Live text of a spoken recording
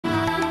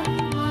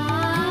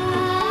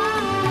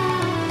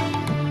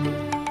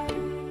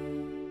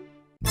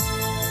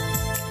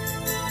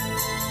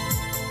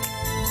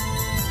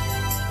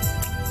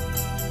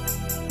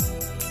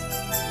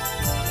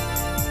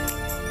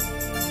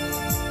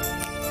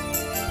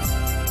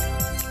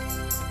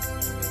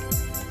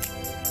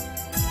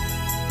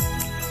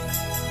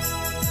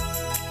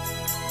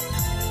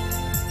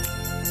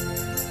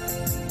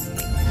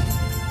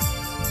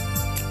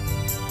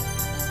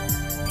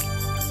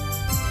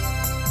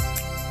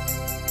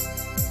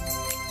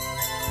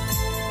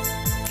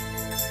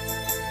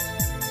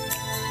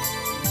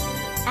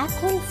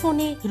এখন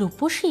ফোনে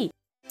রূপসী।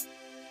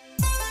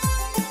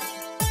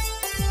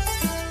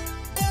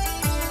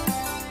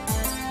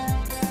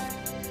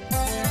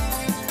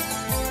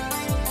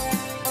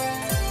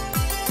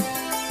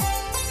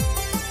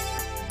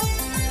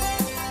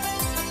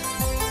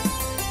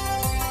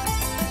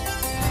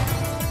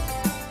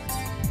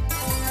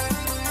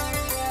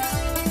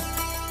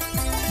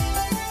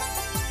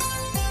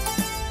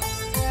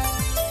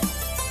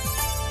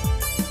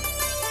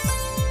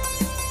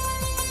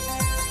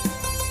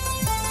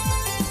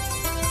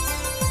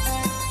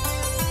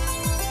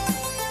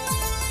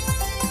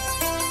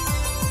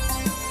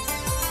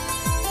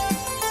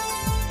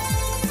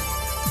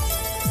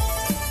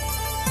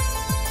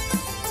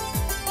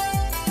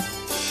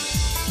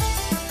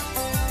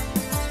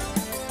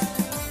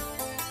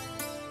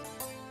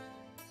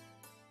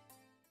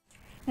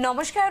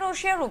 নমস্কার,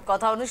 ওশিয়া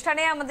রূপকথা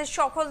অনুষ্ঠানে আমাদের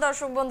সকল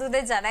দর্শক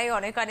বন্ধুদের জানাই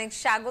অনেক অনেক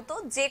স্বাগত।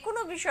 যে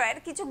কোনো বিষয়ের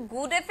কিছু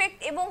গুড এফেক্ট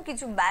এবং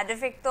কিছু ব্যাড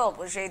এফেক্ট তো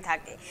অবশ্যই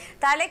থাকে,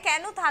 তাহলে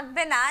কেন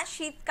থাকবে না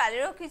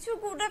শীতকালেরও কিছু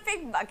গুড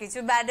এফেক্ট বা কিছু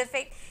ব্যাড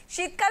এফেক্ট।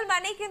 শীতকাল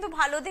মানেই কিন্তু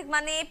ভালো দিক,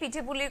 মানে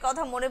পিঠে পুলির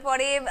কথা মনে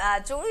পড়ে,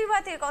 চড়ুই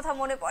ভাতের কথা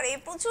মনে পড়ে,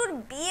 প্রচুর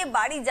বিয়ে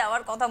বাড়ি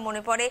যাওয়ার কথা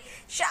মনে পড়ে,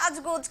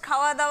 সাজগোজ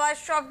খাওয়া দাওয়া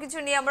সব কিছু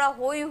নিয়ে আমরা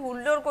হই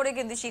হুল্লোড় করে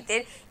কিন্তু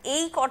শীতের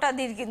এই কটা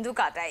দিন কিন্তু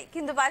কাটাই।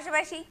 কিন্তু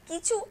পাশাপাশি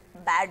কিছু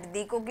ব্যাড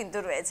দিকও কিন্তু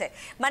রয়েছে,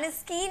 মানে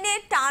স্কিনে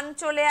টান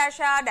চলে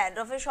আসা,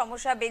 ড্যান্ড্রফের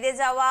সমস্যা বেড়ে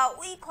যাওয়া,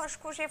 ওই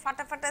খসখসে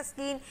ফাটা ফাটা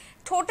স্কিন,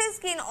 ঠোঁটের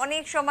স্কিন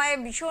অনেক সময়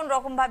ভীষণ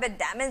রকম ভাবে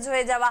ড্যামেজ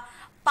হয়ে যাওয়া,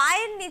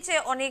 পায়ের নিচে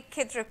অনেক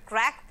ক্ষেত্রে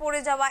ক্র্যাক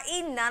পড়ে যাওয়া,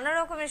 এই নানা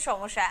রকমের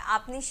সমস্যায়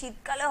আপনি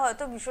শীতকালে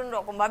হয়তো ভীষণ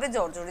রকমভাবে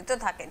জর্জরিত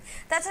থাকেন।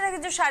 তাছাড়া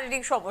কিছু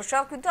শারীরিক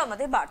সমস্যাও কিন্তু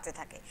আমাদের বাড়তে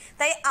থাকে।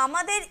 তাই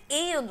আমাদের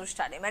এই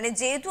অনুষ্ঠানে, মানে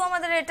যেহেতু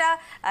আমাদের এটা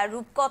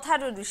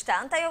রূপকথার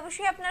অনুষ্ঠান, তাই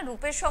অবশ্যই আপনার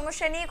রূপের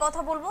সমস্যা নিয়ে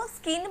কথা বলবো।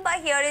 স্কিন বা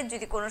হেয়ারের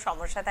যদি কোনো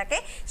সমস্যা থাকে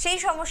সেই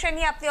সমস্যা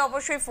নিয়ে আপনি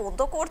অবশ্যই ফোন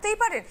তো করতেই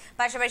পারেন,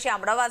 পাশাপাশি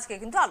আমরাও আজকে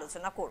কিন্তু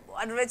আলোচনা করব।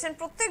 আর রয়েছেন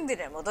প্রত্যেক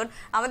দিনের মতন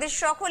আমাদের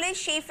সকলেই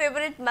সেই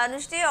ফেভারিট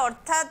মানুষটি,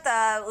 অর্থাৎ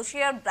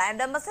ওশিয়ার ব্র্যান্ড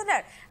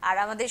অ্যাম্বাসেডর আর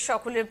আমাদের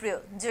সকলের প্রিয়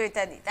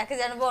জয়িতাদি। তাকে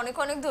জানাবো অনেক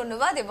অনেক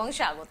ধন্যবাদ এবং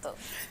স্বাগত।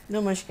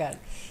 নমস্কার।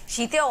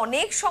 শীতে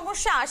অনেক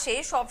সমস্যা আসে,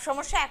 সব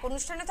সমস্যা এক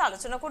অনুষ্ঠানে তো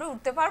আলোচনা করে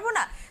উঠতে পারবো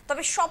না,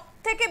 তবে সব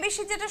থেকে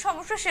বেশি যেটা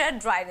সমস্যা সেটা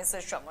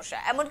ড্রাইনেসের সমস্যা।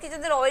 এমনকি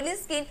যাদের অয়েলি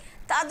স্কিন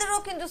তাদেরও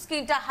কিন্তু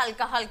স্কিনটা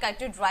হালকা হালকা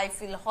একটু ড্রাই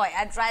ফিল হয়,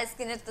 আর ড্রাই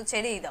স্কিনের তো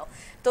ছেড়েই দাও।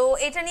 তো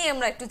এটা নিয়ে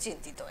আমরা একটু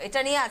চিন্তিত, এটা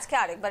নিয়ে আজকে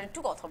আরেকবার একটু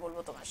কথা বলবো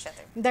তোমার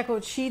সাথে। দেখো,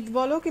 শীত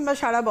বলো কিংবা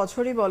সারা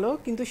বছরই বলো,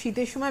 কিন্তু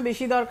শীতের সময়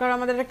বেশি দরকার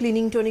আমাদের একটা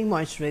ক্লিনিং টোনিং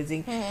ময়েশ্চারাইজিং।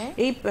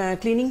 এই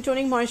ক্লিনিং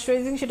টোনিং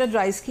ময়েশ্চারাইজিং সেটা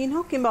ড্রাই স্কিন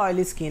হোক কিংবা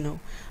অয়েলি স্কিন হোক,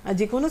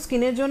 যে কোনো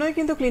স্কিনের জন্যই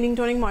কিন্তু ক্লিনিং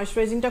টোনিং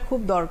ময়েশ্চারাইজিংটা খুব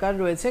দরকার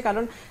রয়েছে।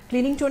 কারণ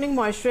ক্লিনিং টোনিং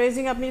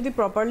ময়েশ্চারাইজিং আপনি যদি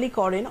প্রপারলি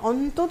করেন,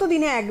 অন্তত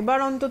দিনে একবার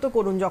অন্তত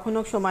করুন, যখন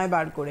হোক সময়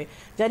বার করে।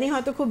 জানি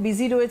হয়তো খুব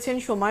বিজি রয়েছেন,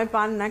 সময়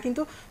পান না,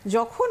 কিন্তু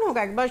যখন হোক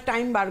একবার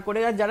টাইম বার করে।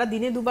 আর যারা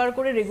দিনে দুবার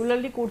করে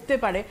রেগুলারলি করতে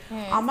পারে,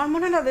 আমার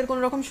মনে হয় তাদের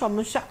কোনো রকম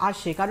সমস্যা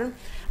আসে। কারণ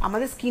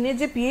আমাদের স্কিনের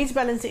যে পিএইচ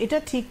ব্যালেন্স, এটা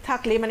ঠিক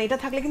থাকলে, মানে এটা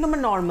থাকলে কিন্তু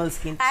আমার নর্মাল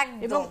স্কিন,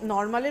 এবং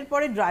নর্মালের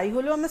পরে ড্রাই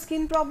হলেও আমার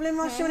স্কিন প্রবলেম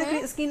আসছে, মানে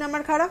স্কিন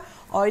আমার খারাপ,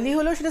 অয়েলি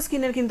হলেও সেটা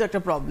স্কিনের কিন্তু একটা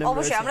প্রবলেম রয়েছে।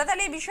 অবশ্যই আমরা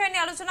তাহলে এই বিষয়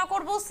নিয়ে আলোচনা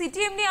করব,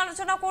 সিটিএম নিয়ে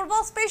আলোচনা করব,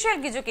 স্পেশাল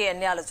কিছু কেয়ার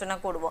নিয়ে আলোচনা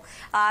করব।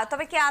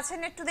 তবে কে আছেন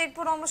একটু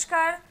দেখবো।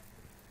 নমস্কার।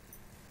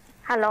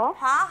 হ্যালো।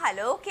 হ্যাঁ,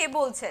 হ্যালো, কে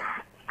বলছেন?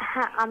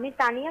 হ্যাঁ, আমি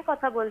তানিয়া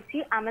কথা বলছি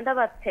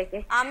আহমেদাবাদ থেকে।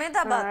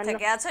 আহমেদাবাদ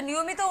থেকে? আচ্ছা,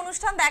 নিয়মিত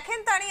অনুষ্ঠান দেখেন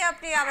তানিয়া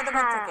আপনি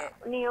আহমেদাবাদ থেকে?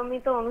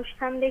 নিয়মিত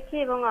অনুষ্ঠান দেখি,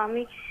 এবং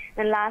আমি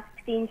লাস্ট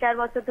 3-4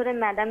 বছর ধরে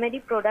ম্যাডামেরই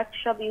প্রোডাক্ট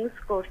সব ইউজ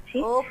করছি।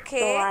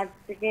 তো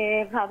আজকে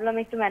ভাবলাম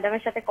একটু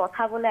ম্যাডামের সাথে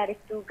কথা বলে আর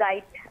একটু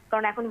গাইড,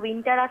 কারণ এখন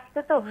উইন্টার আসছে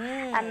তো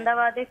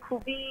আহমেদাবাদে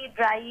খুবই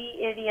ড্রাই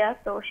এরিয়া,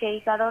 তো সেই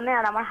কারণে,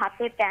 আর আমার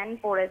হাতে ট্যান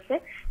পড়েছে,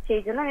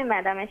 সেই জন্য আমি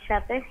ম্যাডামের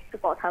সাথে একটু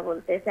কথা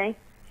বলতে চাই।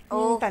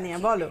 তানিয়া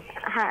বলো।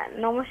 হ্যাঁ,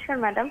 নমস্কার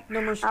ম্যাডাম।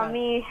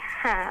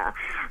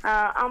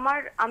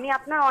 আমি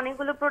আপনার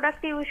অনেকগুলো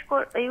প্রোডাক্ট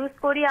ইউজ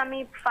করি। আমি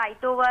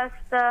ফাইটোওয়াশ,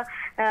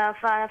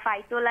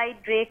 ফাইটোলাইট,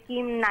 ডে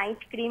ক্রিম,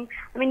 নাইট ক্রিম,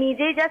 আমি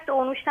নিজেই জাস্ট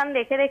অনুষ্ঠান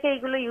দেখে দেখে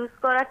এগুলো ইউজ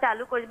করা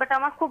চালু করি, বাট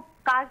আমার খুব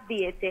কাজ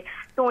দিয়েছে।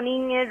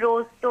 টোনিং এর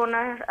রোজ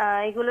টোনার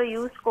এগুলো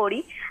ইউজ করি।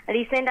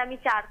 রিসেন্ট আমি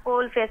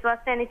চারকোল ফেস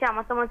ওয়াশটা এনেছি,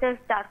 আমার তো মনে হচ্ছে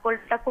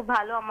চারকোলটা খুব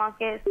ভালো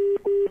আমাকে।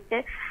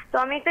 তো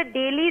আমি একটা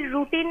ডেইলি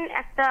রুটিন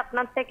একটা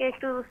আপনার থেকে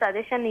একটু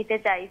সাজেশন নিতে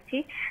চাইছি,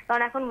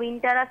 কারণ এখন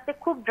উইন্টার আসছে,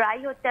 খুব ড্রাই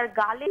হচ্ছে, আর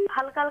গালে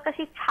হালকা হালকা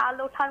সেই ছাল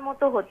ওঠার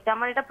মতো হচ্ছে।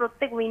 আমার এটা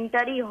প্রত্যেক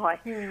উইন্টারই হয়,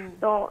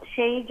 তো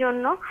সেই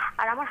জন্য।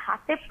 আর আমার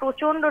হাতে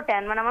প্রচন্ড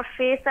ট্যান, মানে আমার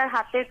ফেস আর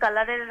হাতের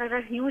কালারের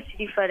একটা হিউজ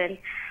ডিফারেন্স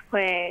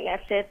হয়ে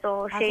গেছে। তো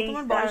সেই।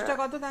 তোমার বয়সটা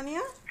কত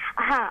তানিয়া?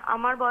 হ্যাঁ,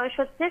 আমার বয়স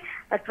হচ্ছে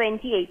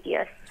 28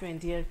 ইয়ার্স।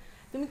 20 ইয়ার।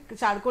 তুমি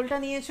চারকোলটা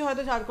নিয়েছো,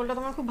 হয়তো চারকোলটা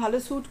তোমার খুব ভালো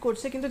স্যুট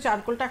করছে, কিন্তু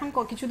চারকোলটা এখন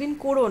কিছুদিন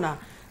করো না,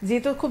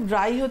 যেহেতু খুব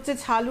ড্রাই হচ্ছে,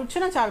 ছাল উঠছে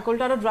না,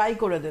 চারকোলটা আরো ড্রাই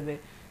করে দেবে।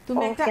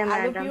 তুমি একটা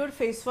অ্যালোপিওর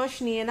ফেস ওয়াশ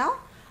নিয়ে নাও,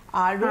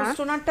 আর রোজ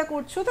টোনারটা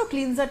করছো তো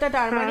ক্লিনজারটা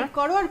টারমারিক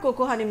করো, আর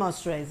কোকো হানি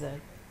ময়েশ্চারাইজার।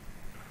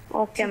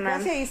 Okay ma'am.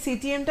 আচ্ছা, এই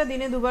সিটিএমটা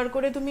দিনে দুবার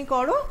করে তুমি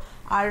করো,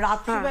 আর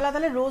রাত্রিবেলা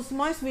তাহলে রোজ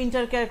ময়েস্ট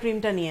উইন্টার কেয়ার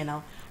ক্রিমটা নিয়ে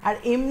নাও। আর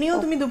এমনিও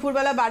তুমি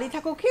দুপুরবেলা বাড়ি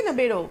থাকো কি না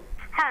বেরো?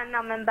 হ্যাঁ না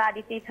ম্যাম,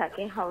 বাড়িতেই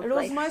থাকে,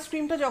 রোজ ময়েস্ট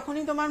ক্রিমটা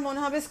যখনই তোমার মনে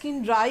হবে স্কিন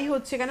ড্রাই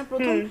হচ্ছে, কেন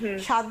প্রথম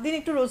 7 দিন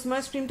একটু রোজ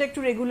ময়েস্ট ক্রিমটা একটু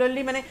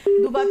রেগুলারলি মানে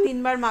 2-3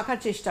 বার মাখার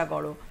চেষ্টা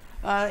করো।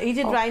 এই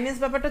যে ড্রাইনেস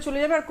ব্যাপারটা চলে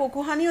যাবে। আর কোকো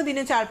হানিও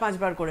দিনে 4-5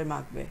 বার করে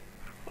মাখবে,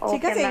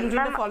 ঠিক আছে? এই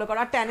রুটিনটা ফলো করো।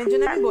 আর ট্যানের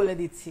জন্য আমি বলে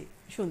দিচ্ছি,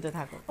 শুনতে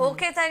থাকো।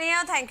 ওকে Tania,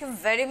 thank you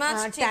very much.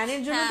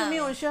 ট্যানের জন্য তুমি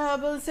ওশিয়া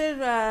হার্বালস এর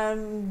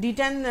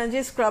ডিট্যান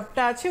যে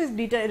স্ক্রাবটা আছে,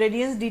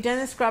 রেডিয়েন্স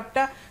ডিট্যানের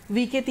স্ক্রাবটা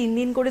উইকে 3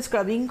 দিন করে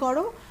স্ক্রাবিং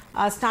করো।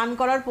 আর স্নান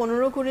করার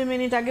 15-20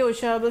 মিনিট আগে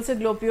ওশিয়া হার্বালস এর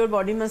গ্লো পিওর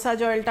বডি ম্যাসাজ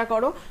অয়েলটা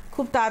করো।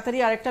 খুব তাড়াতাড়ি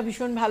আরেকটা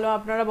ভীষণ ভালো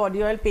আপনারা বডি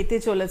অয়েল পেতে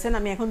চলেছেন।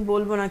 আমি এখন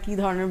বলবো না কি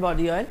ধরনের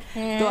বডি অয়েল,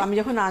 তো আমি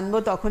যখন আনবো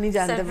তখনই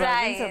জানতে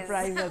পারবেন,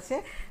 সারপ্রাইজ আছে।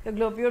 তো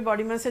গ্লো পিওর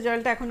বডি ম্যাসাজ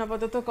অয়েলটা এখন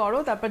আপাতত করো,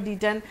 তারপর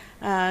ডিট্যান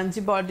যে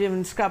বডি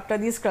স্ক্রাবটা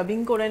দিয়ে স্ক্রাবিং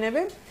করে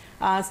নেবে।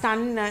 স্নান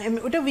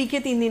ওটা উইকে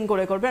 3 দিন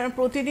করে করবে। আর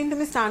প্রতিদিন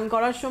তুমি স্নান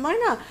করার সময়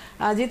না,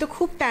 যেহেতু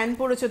খুব ট্যান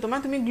পড়েছে তোমার,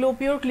 তুমি গ্লো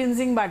পিওর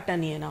ক্লিনজিং বারটা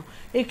নিয়ে নাও।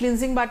 এই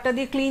ক্লিনজিং বারটা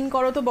দিয়ে ক্লিন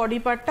করো তো বডি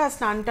পার্টটা,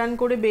 স্নান টান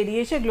করে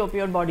বেরিয়ে এসে glow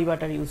pure body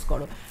butter use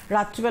করো।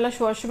 রাত্রিবেলা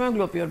শোয়ার সময়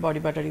glow pure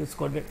body butter use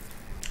করবে,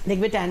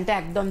 দেখবে ট্যানটা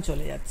একদম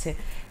চলে যাচ্ছে।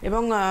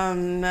 এবং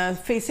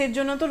ফেসের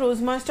জন্য তো রোজ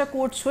ময়েস্টটা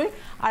করছোই,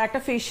 আর একটা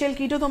ফেশিয়াল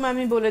কিটও তোমায়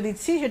আমি বলে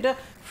দিচ্ছি, সেটা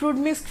ফ্রুট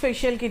মিক্সড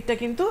ফেশিয়াল কিটটা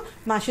কিন্তু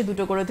মাসে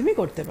 2টো করে তুমি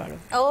করতে পারো।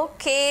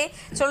 ওকে,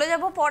 চলে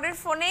যাব পরের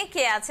ফোনে।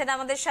 কে আছেন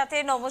আমাদের সাথে?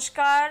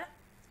 নমস্কার।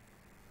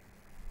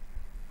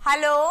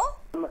 হ্যালো।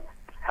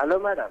 Hello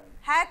madam.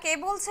 হ্যাঁ, কে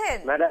বলছেন?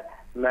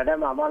 ম্যাডাম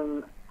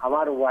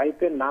আমার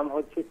ওয়াইফের নাম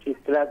হচ্ছে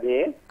চিত্রা দে।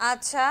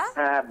 আচ্ছা।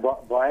 হ্যাঁ,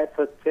 বয়স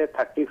হচ্ছে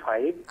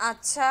 35।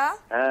 আচ্ছা।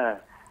 হ্যাঁ,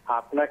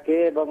 আপনাকে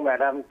এবং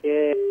ম্যাডামকে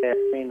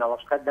আমি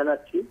নমস্কার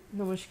জানাচ্ছি।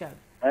 নমস্কার।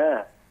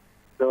 হ্যাঁ,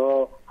 তো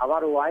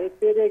আমার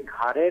ওয়াইফের এই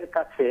ঘাড়ের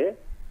কাছে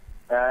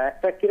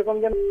একটা কিরকম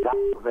যেন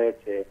দাগ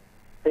হয়েছে,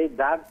 সেই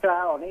দাগটা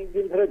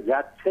অনেকদিন ধরে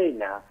যাচ্ছেই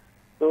না।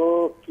 তো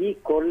কি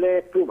করলে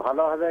একটু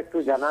ভালো হবে একটু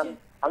জানান।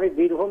 আমি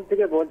বীরভূম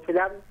থেকে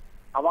বলছিলাম,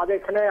 আমাদের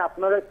এখানে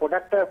আপনার ওই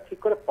প্রোডাক্টটা ঠিক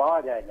করে পাওয়া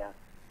যায় না।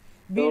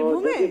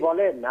 বীরভূমে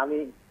বলেন। আমি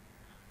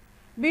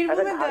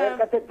বীরভূমে ঘাড়ের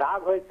কাছে দাগ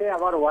হয়েছে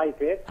আমার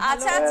ওয়াইফের।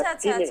 আচ্ছা আচ্ছা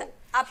আচ্ছা আচ্ছা,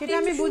 সেটা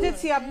আমি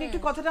বুঝেছি। আপনি একটু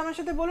কথাটা আমার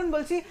সাথে বলুন।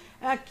 বলছি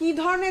কি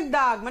ধরনের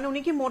দাগ, মানে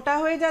উনি কি মোটা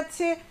হয়ে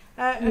যাচ্ছে?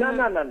 না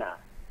না না না,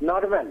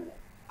 নরমাল।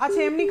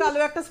 আচ্ছা, এমনি কালো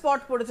একটা স্পট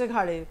পড়েছে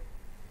ঘাড়ে।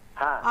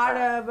 আর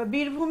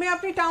বীরভূমে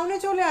আপনি টাউনে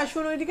চলে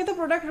আসুন, ওইদিকে তো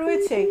প্রোডাক্ট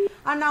রয়েছে।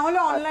 আর না হলে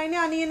অনলাইনে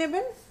আনিয়ে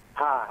নেবেন।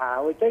 হ্যাঁ হ্যাঁ,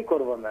 ওইটাই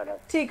করব ম্যাডাম।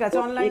 ঠিক আছে,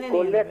 অনলাইনে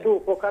করলে একটু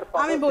উপকার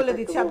পাবো। আমি বলে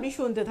দিচ্ছি, আপনি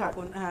শুনতে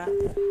থাকুন। হ্যাঁ,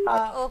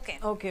 ওকে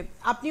ওকে।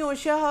 আপনি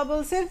ওশিয়া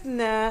হার্বালস এর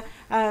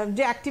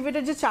যে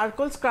অ্যাক্টিভেটেড যে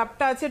চারকোল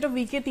স্ক্রাবটা আছে, এটা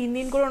উইকে 3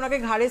 দিন করে ওনাকে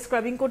ঘাড়ে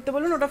স্ক্রাবিং করতে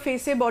বলুন। ওটা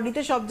ফেসে,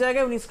 বডিতে, সব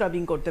জায়গায় উনি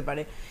স্ক্রাবিং করতে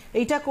পারে।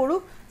 এইটা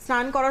করুক।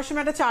 স্নান করার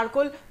সময় একটা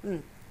চারকোল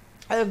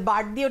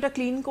বার দিয়ে ওটা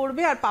ক্লিন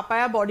করবে। আর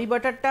পাপায়া বডি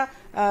বাটারটা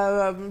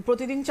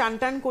প্রতিদিন চান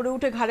টান করে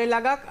উঠে ঘাড়ে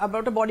লাগাক। আবার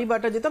ওটা বডি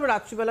বাটার যেতে, আবার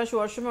রাত্রিবেলা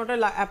শোয়ার সময় ওটা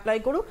অ্যাপ্লাই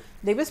করুক,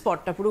 দেখবে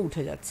স্পটটা পুরো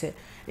উঠে যাচ্ছে।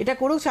 এটা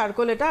করুক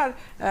চারকোল, এটা। আর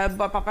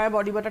পাপায়া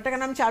বডি বাটারটা,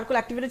 কেন আমি চারকোল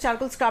অ্যাক্টিভেটেড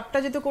চারকোল স্ক্রাবটা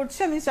যেহেতু করছি,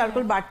 আমি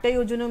চারকোল বারটাই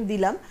ওর জন্য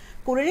দিলাম,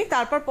 করে নিই।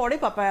 তারপর পরে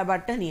পাপায়া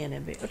বারটা নিয়ে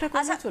নেবে, ওটা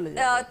করে চলে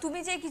যাবে। তুমি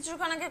যে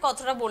কিছুক্ষণ আগে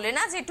কথাটা বললে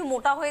না যে একটু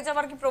মোটা হয়ে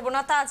যাওয়ার কি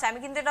প্রবণতা আছে, আমি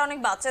কিন্তু এটা অনেক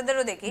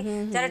বাচ্চাদেরও দেখি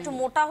যারা একটু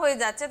মোটা হয়ে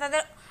যাচ্ছে,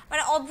 তাদের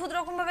মানে অদ্ভুত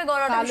রকম ভাবে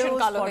গলাটা ভীষণ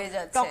কালো হয়ে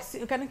যাচ্ছে।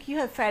 কেন কি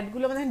হয়, ফ্যাট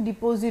গুলো আমাদের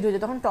ডিপোজিট হয়ে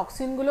যায়, তখন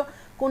টক্সিন গুলো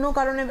কোনো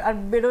কারণে আর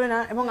বেরোয় না।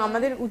 এবং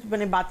আমাদের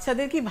মানে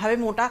বাচ্চাদের কি ভাবে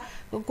মোটা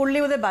করলে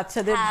ওদের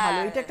বাচ্চাদের ভালো,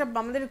 এটা একটা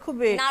আমাদের খুব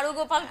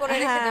নাড়ুগোপাল করে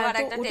রেখে দেওয়ার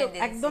একটা টেন্ডেন্সি।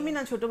 একদমই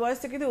না, ছোট বয়স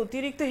থেকে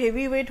অতিরিক্ত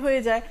হেভি ওয়েট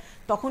হয়ে যায়,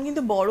 তখন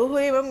কিন্তু বড়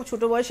হয়ে এবং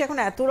ছোট বয়সে এখন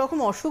এত রকম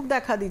অসুখ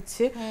দেখা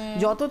দিচ্ছে।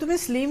 যত তুমি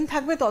স্লিম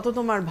থাকবে তত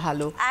তোমার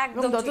ভালো,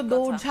 এবং যত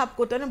দৌড়ঝাঁপ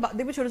করতে না,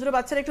 দেখবে ছোট ছোট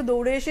বাচ্চারা একটু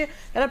দৌড়ে এসে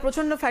তারা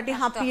প্রচন্ড ফ্যাটি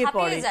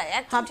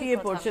হাঁপিয়ে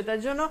পড়ছে, তার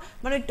জন্য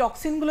মানে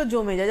টক্সিন গুলো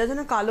জমে যায়, যার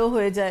জন্য কালো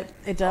হয়ে যায়।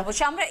 এটা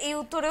অবশ্যই আমরা এই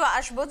উত্তরেও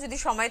আসবো যদি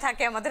সময়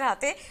থাকে আমাদের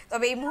হাতে।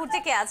 তবে এই মুহূর্তে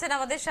কে আছেন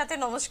আমাদের সাথে?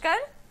 নমস্কার।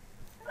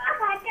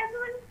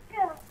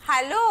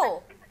 হ্যালো,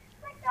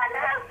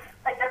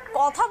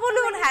 কথা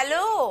বলুন।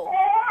 হ্যালো,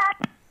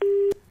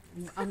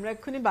 আমরা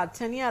এক্ষুনি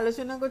বাচ্চা নিয়ে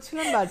আলোচনা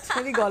করছিলাম,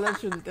 বাচ্চারই গলা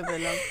শুনতে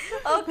পেলাম।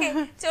 ওকে,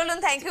 চলুন,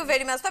 থ্যাংক ইউ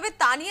ভেরি মাচ। তবে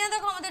তানিয়া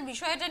দেখো আমাদের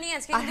বিষয়টা নিয়ে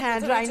আজকে হ্যাঁ,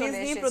 ড্রাইনেস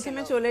নিয়ে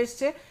প্রথমে চলে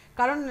এসছে।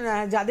 কারণ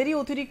যাদেরই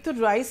অতিরিক্ত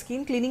dry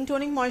skin, cleaning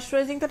toning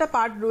moisturising তো একটা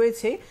পার্ট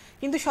রয়েছে,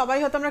 কিন্তু সবাই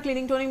হয়তো আমরা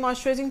ক্লিনিং টোনিং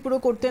ময়েশ্চারাইজিং পুরো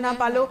করতে না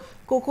পারলেও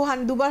কোকো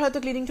হানি 2 বার হয়তো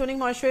ক্লিনিং টোনিং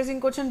ময়েশ্চারাইজিং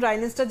করছেন,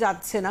 ড্রাইনেসটা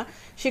যাচ্ছে না,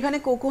 সেখানে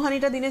কোকো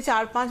হানিটা দিনে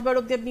 4-5 বার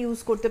অবধি আপনি ইউজ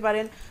করতে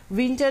পারেন।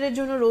 উইন্টারের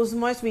জন্য রোজ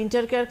ময়েস্ট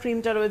উইন্টার কেয়ার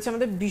ক্রিমটা রয়েছে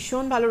আমাদের,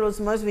 ভীষণ ভালো রোজ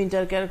ময়েস্ট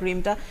উইন্টার কেয়ার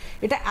ক্রিমটা।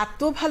 এটা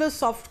এত ভালো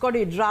সফট করে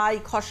ড্রাই,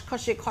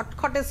 খসখসে,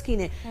 খটখটে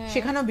স্কিনে,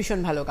 সেখানেও ভীষণ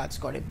ভালো কাজ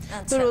করে।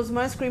 তো রোজ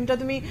ময়েস্ট ক্রিমটা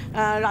তুমি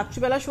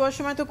রাত্রিবেলা শোয়ার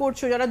সময় তো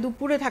করছো, যারা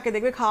দুপুরে থাকে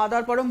দেখবে খাওয়া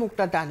দাওয়ার পরও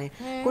মুখটা টানে।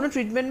 কোনো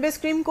ট্রিটমেন্ট বেস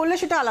ক্রিম করলে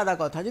সেটা আলাদা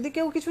কথা, যদি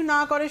কেউ কিছু না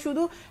করে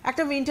শুধু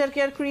একটা উইন্টার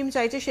কেয়ার ক্রিম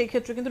চাইছে, সেই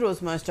ক্ষেত্রে কিন্তু রোজ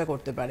ময়েস্টটা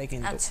করতে পারে।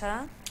 কিন্তু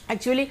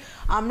অ্যাকচুয়ালি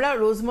আমরা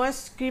রোজ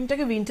ময়েস্ট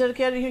ক্রিমটাকে উইন্টার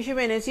কেয়ার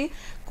হিসেবে এনেছি,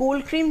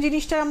 কোল্ড ক্রিম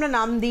জিনিসটার আমরা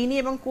নাম দিইনি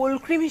এবং কোল্ড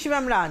ক্রিম হিসেবে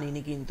আমরা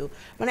আনিনি। কিন্তু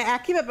মানে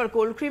একই ব্যাপার,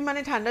 কোল্ড ক্রিম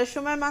মানে ঠান্ডার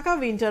সময় মাখা,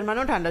 উইন্টার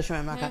মানেও ঠান্ডার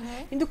সময় মাখা,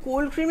 কিন্তু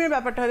কোল্ড ক্রিমের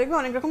ব্যাপারটা দেখবে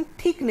অনেক রকম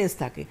থিকনেস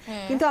থাকে।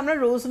 কিন্তু আমরা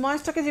রোজ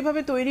ময়েস্টটাকে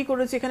যেভাবে তৈরি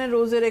করেছি, এখানে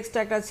রোজের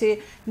এক্সট্রাক্ট আছে,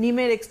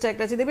 নিমের এক্সট্রাক্ট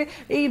আছে, দেখবে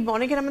এই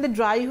অনেকের আমাদের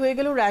ড্রাই হয়ে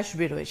গেলেও র্যাশ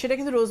বের হয়, সেটা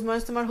কিন্তু রোজ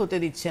ময়েস্ট তোমার হতে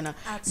দিচ্ছে না।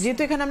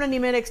 যেহেতু এখানে আমরা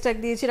নিমের এক্সট্রাক্ট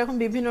দিয়েছি, এরকম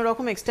বিভিন্ন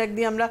রকম এক্সট্রাক্ট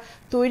দিয়ে আমরা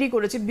তৈরি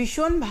করেছি,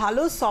 ভীষণ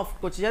ভালো সফট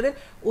করছে। যাদের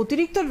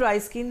অতিরিক্ত ড্রাই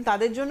স্কিন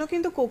তাদের জন্য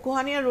কিন্তু কোকো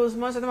হানি আর রোজ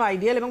ময়েস্ট একদম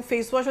আইডিয়াল, এবং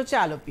ফেস ওয়াশ হচ্ছে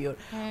অ্যালো পিওর।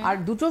 আর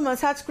দুটো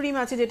ম্যাসাজ ক্রিম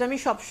আছে যেটা আমি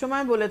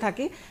সবসময় বলে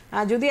থাকি,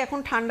 যদি এখন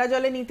ঠান্ডা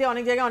জলে নিতে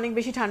অনেক জায়গায় অনেক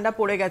বেশি ঠান্ডা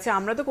পড়ে গেছে,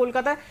 আমরা তো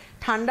কলকাতায়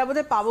ঠান্ডা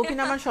বোধহয় পাবো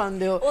কিনা আমার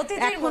সন্দেহ।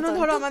 এখনো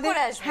ধরো আমাদের,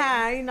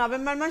 হ্যাঁ, এই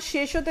নভেম্বর মাস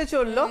শেষ হতে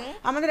চললো,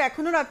 আমাদের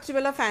এখনো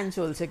রাত্রিবেলা ফ্যান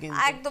চলছে। কিন্তু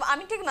একদম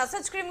আমি ঠিক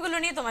ম্যাসাজ ক্রিম গুলো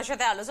নিয়ে তোমার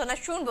সাথে আলোচনা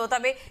শুনবো,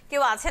 তবে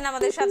কেউ আছেন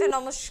আমাদের সাথে।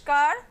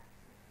 নমস্কার।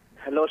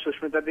 হ্যালো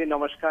সুস্মিতা দি,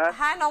 নমস্কার।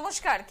 হ্যাঁ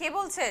নমস্কার, কে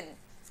বলছেন?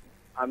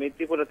 আমি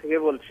ত্রিপুরা থেকে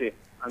বলছি।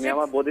 আমি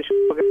আমার বোনের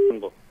সম্পর্কে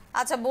শুনবো।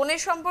 আচ্ছা,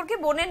 বোনের সম্পর্কে,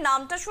 বোনের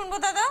নামটা শুনবো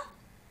দাদা।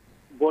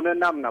 বোনের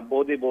নাম না,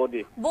 বৌদি।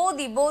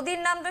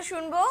 বৌদির নামটা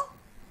শুনবো।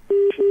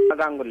 সীমা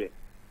গাঙ্গুলি।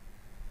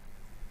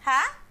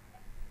 হ্যাঁ,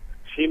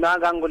 সীমা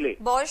গাঙ্গুলি।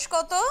 বয়স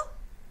কত?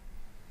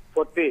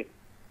 40।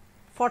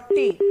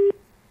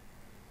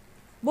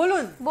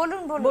 বলুন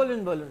বলুন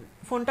বলুন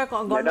ফোনটা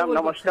ম্যাডাম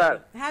নমস্কার।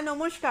 হ্যাঁ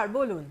নমস্কার,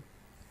 বলুন।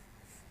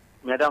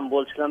 ম্যাডাম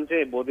বলছিলাম যে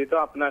বৌদি তো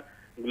আপনার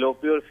গ্লো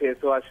পিওর ফেস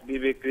ওয়াশ,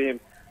 বিবি ক্রিম,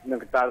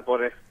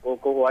 তারপরে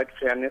কোকো হোয়াইট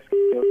ফেয়ারনেস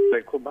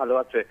খুব ভালো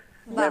আছে।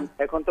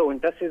 এখন তো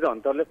উইন্টার সিজন,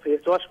 তাহলে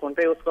ফেস ওয়াশ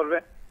কোনটা ইউজ করবে?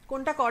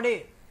 কোনটা করে?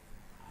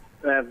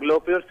 Glow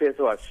pure face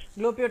wash.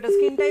 Glow পিওরটা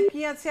skin type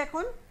কি আছে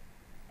এখন?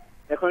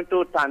 এখন একটু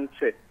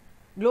টানছে।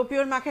 গ্লো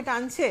পিওর মাখে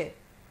টানছে?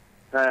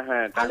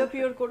 হ্যাঁ আলো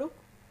পিওর করুক।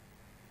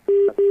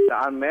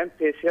 আর ম্যাম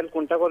ফেসিয়াল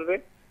কোনটা করবে?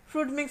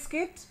 ফ্রুট মিক্স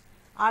কিট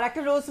আর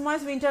একটা রোজ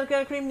ময়েস্ট উইন্টার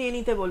কেয়ার ক্রিম নিয়ে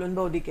নিতে বলুন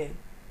বৌদিকে।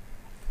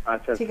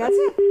 আচ্ছা ঠিক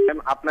আছে।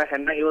 আপনার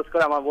হেনা ইউজ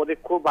করে আমার বডি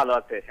খুব ভালো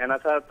আছে। হেনা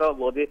ছাড়া তো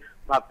বডি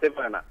ভাবতে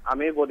পারে না।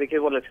 আমি বডিকে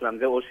বলেছিলাম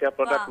যে ওশিয়া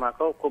প্রোডাক্ট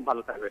মাখো, খুব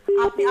ভালো থাকবে।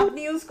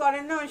 আপনি ইউজ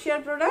করেন না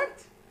ওশিয়ার প্রোডাক্ট?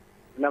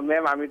 না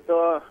ম্যাম, আমি তো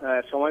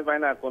সময় পাই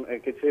না,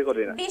 কিছুই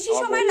করি না। বেশি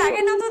সময়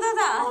লাগে না তো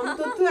দাদা?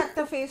 অন্তত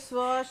একটা ফেস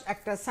ওয়াশ,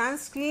 একটা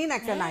সানস্ক্রিন,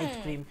 একটা নাইট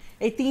ক্রিম,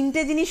 এই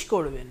তিনটে জিনিস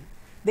করবেন,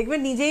 দেখবেন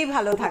নিজেই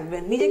ভালো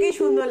থাকবেন, নিজেকেই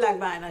সুন্দর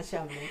লাগবে আয়নার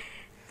সামনে।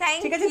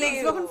 ঠিক আছে,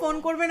 নেক্সট যখন ফোন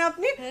করবেন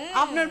আপনি,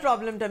 আপনার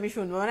প্রবলেমটা আমি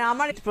শুনবো। মানে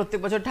আমার প্রত্যেক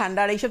বছর ঠান্ডা,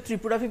 আর এইসব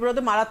ত্রিপুরা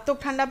তো মারাত্মক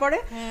ঠান্ডা পড়ে,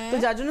 তো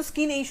যার জন্য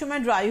স্কিন এই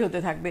সময় ড্রাই হতে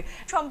থাকবে।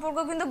 সম্পর্ক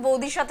কিন্তু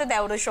বৌদির সাথে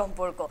দেওরের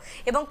সম্পর্ক,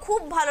 এবং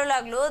খুব ভালো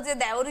লাগলো যে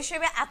দেওর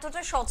হিসেবে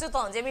এতটা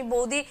সচেতন যে আমি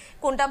বৌদি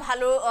কোনটা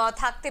ভালো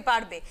থাকতে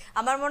পারবে।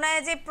 আমার মনে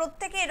হয় যে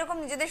প্রত্যেকে এরকম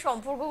নিজেদের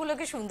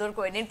সম্পর্কগুলোকে সুন্দর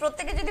করে নিন।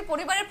 প্রত্যেকে যদি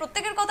পরিবারের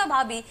প্রত্যেকের কথা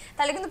ভাবি,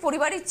 তাহলে কিন্তু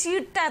পরিবারের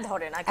চিড়টা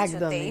ধরে না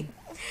কিছুতেই।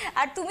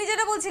 আর তুমি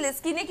যেটা বলছিলে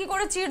স্কিনে কি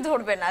করে চিড়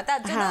ধরবে না,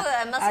 তার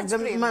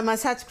জন্য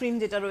ম্যাসাজ ক্রিম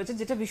যেটা রয়েছে,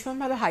 যেটা ভীষণ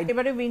ভালো হাইড।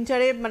 এবারে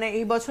উইন্টারে, মানে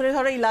এই বছরে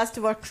ধরো এই লাস্ট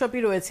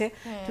ওয়ার্কশপই রয়েছে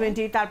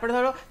 20, তারপরে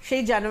ধরো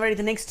সেই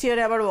জানুয়ারিতে নেক্সট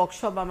ইয়ারে আবার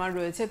ওয়ার্কশপ আমার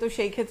রয়েছে, তো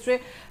সেই ক্ষেত্রে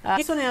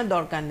কিছু নেওয়ার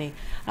দরকার নেই।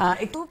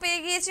 একটু পেয়ে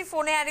গিয়েছি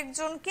ফোনে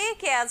আরেকজনকে।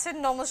 কে আছেন?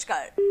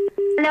 নমস্কার।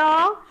 হ্যালো।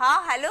 হ্যাঁ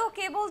হ্যালো,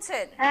 কে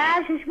বলছেন? হ্যাঁ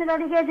সুস্মিতা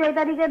দিকে,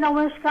 জয়িতা দিকে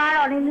নমস্কার।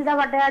 অনিন্দিতা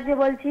ভট্টাচার্য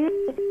বলছি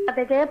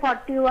থেকে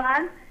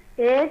 41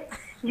 এজ।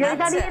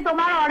 জয়িতা দিকে,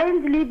 তোমার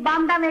অরেঞ্জ লিপ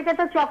বামটা মেখে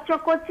তো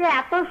চকচক করছে,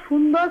 এত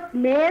সুন্দর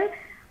স্মেল।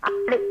 আর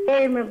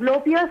এই গ্লো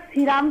পিওর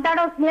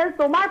সিরামটারও স্মেল।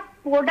 তোমার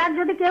প্রোডাক্ট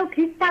যদি কেউ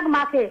ঠিকঠাক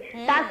মাখে,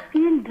 তার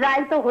স্কিন ড্রাই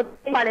তো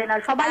হতে পারে না,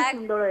 সবাই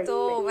সুন্দর হয়েছে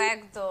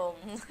একদম।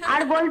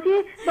 আর বলছি,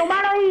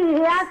 তোমার ওই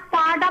হেয়ার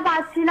স্পাটা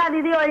পাচ্ছি না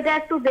দিদি, ওইটা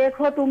একটু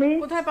দেখো তুমি।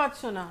 কোথায়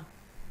পাচ্ছ না?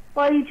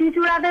 ওই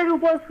চিচুড়াদের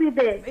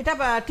উপস্থিতে। এটা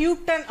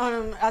টিউবটা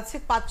আছে,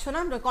 পাচ্ছ না?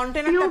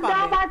 কন্টেনারটা পাবে।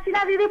 টিউবটাও পাচ্ছি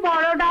না দিদি,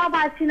 বড়টাও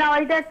পাচ্ছি না,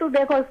 ওইটা একটু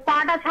দেখো।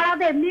 স্পাটা ছাড়া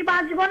তো এমনি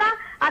বাঁচবো না,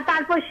 আর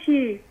তারপর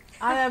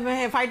আর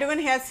ফাইটোমেন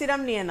হেয়ার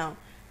সিরাম নিয়ে নাও।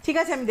 ঠিক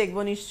আছে, আমি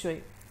দেখবো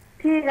নিশ্চয়ই।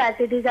 ঠিক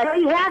আছে ঠিক আছে।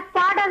 ওই হেয়ার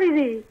স্পাটা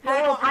দিদি,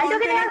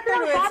 ফাইটোমেন হেয়ার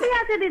সিরাম সবই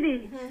আছে দিদি,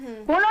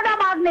 কোনোটা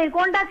বাদ নেই।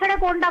 কোনটা ছেড়ে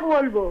কোনটা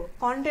বলবো?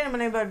 কন্টেনার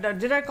মানে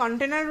যেটা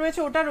কন্টেনার রয়েছে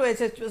ওটা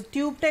রয়েছে,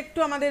 টিউবটা একটু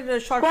আমাদের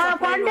শর্ট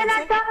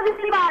কন্টেনারটা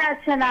দিদি বার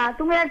আসছে না,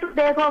 তুমি একটু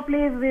দেখো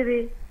প্লিজ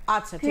দিদি।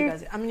 আচ্ছা ঠিক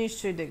আছে, আমি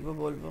নিশ্চয়ই দেখবো,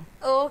 বলবো।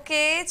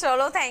 ওকে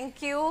চলো, থ্যাংক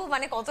ইউ।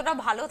 মানে কতটা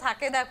ভালো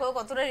থাকে দেখো,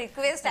 কতটা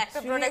রিকোয়েস্ট, একটা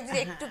প্রোডাক্ট যদি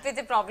একটু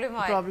পেতে প্রবলেম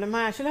হয়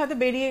আসলে হয়তো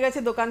বেরিয়ে গেছে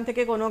দোকান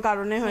থেকে কোনো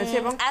কারণে হয়েছে,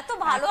 এবং এত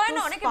ভালো হয়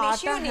না, অনেকে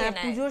বেশিও নিয়ে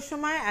নেয়। পুজোর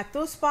সময় এত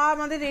স্পা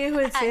আমাদের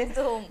হয়েছে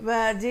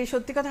যে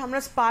সত্যি কথা, আমরা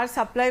স্পার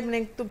সাপ্লাই মানে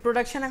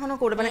প্রোডাকশন এখনো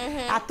করে, মানে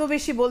এত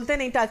বেশি বলতে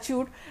নেই,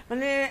 টাচউড,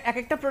 মানে এক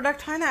একটা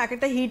প্রোডাক্ট হয় না, এক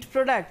একটা হিট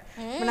প্রোডাক্ট,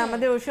 মানে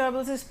আমাদের ওশিয়া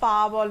বলছে স্পা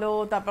বলো,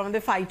 তারপর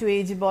আমাদের ফাইটো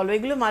এজ বলো,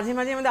 এগুলো মাঝে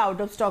মাঝে আমাদের আউট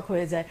অফ স্টক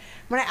হয়ে যায়।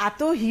 মানে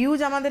এত হিউজ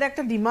আমাদের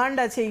একটা ডিমান্ড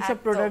আছে এইসব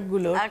প্রোডাক্ট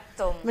গুলো,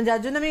 একদম।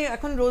 যার জন্য আমি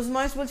এখন রোজ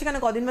ময়েস্ট বলছি কেন,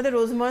 কদিন বাদে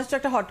রোজ ময়েস্ট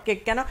একটা হট কেক,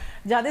 কেন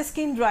যাদের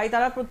স্কিন ড্রাই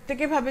তারা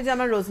প্রত্যেকে ভাবে যে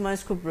আমার রোজ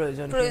ময়েস্ট খুব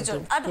প্রয়োজন,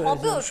 আর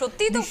হবেও,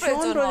 সত্যিই তো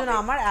প্রয়োজন হবে।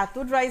 আমার এত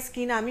ড্রাই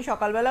স্কিন, আমি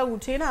সকালবেলা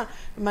উঠে না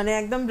মানে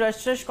একদম ব্রাশ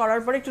ট্রাশ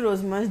করার পরে একটু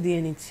রোজ ময়েস্ট দিয়ে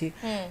নিচ্ছি,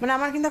 মানে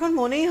আমার কিন্তু এখন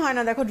মনেই হয়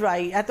না দেখো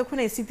ড্রাই, এতক্ষণ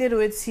এসিতে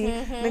রয়েছি,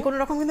 মানে কোনো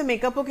রকম কিন্তু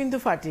মেকআপও কিন্তু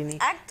ফাটিনি,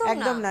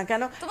 একদম না।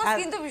 কেন তোমার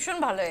স্কিন তো ভীষণ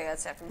ভালো হয়ে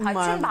গেছে এখন,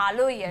 ভীষণ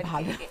ভালোই আর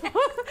কি।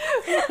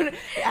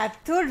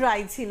 এত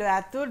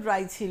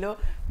ড্রাই ছিল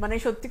মানে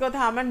সত্যি কথা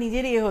আমার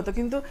নিজের হতো,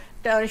 কিন্তু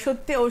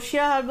সত্যি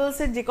ওশিয়া হার্বালস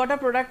এর যে কটা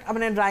প্রোডাক্ট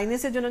মানে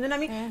ড্রাইনেস এর জন্য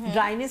আমি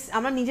ড্রাইনেস,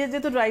 আমার নিজের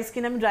যেহেতু ড্রাই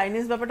স্কিন, আমি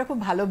ড্রাইনেস ব্যাপারটা খুব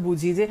ভালো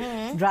বুঝি যে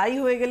ড্রাই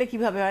হয়ে গেলে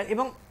কিভাবে হয়।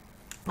 এবং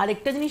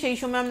আরেকটা জিনিস এই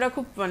সময় আমরা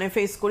খুব মানে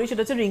ফেস করি,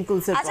 সেটা হচ্ছে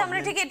রিঙ্কলস এর। আচ্ছা, আমরা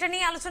ঠিক এটা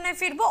নিয়ে আলোচনায়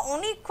ফিরবো,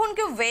 অনেকক্ষণ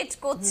কেউ ওয়েট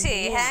করছে।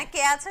 হ্যাঁ,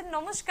 কে আছেন?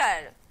 নমস্কার।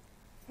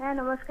 হ্যাঁ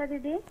নমস্কার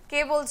দিদি, কে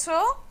বলছো?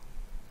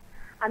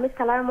 আমি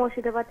সালার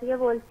মুর্শিদাবাদ থেকে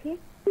বলছি।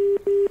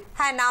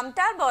 হ্যাঁ,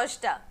 নামটা আর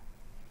বয়সটা?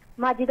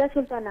 মাজিদা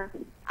সুলতানা।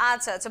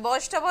 আচ্ছা আচ্ছা,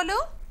 বয়সটা বলো।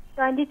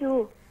 22।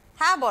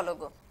 হ্যাঁ বলো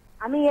গো।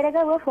 আমি এর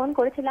আগে ফোন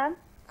করেছিলাম,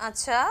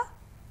 আচ্ছা,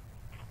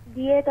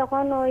 দিয়ে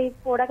তখন ওই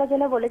প্রোডাক্টের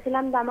জন্য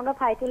বলেছিলাম যে আমাকে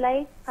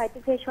ফাইটু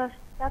ফেস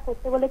ওয়াশটা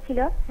করতে বলেছিল।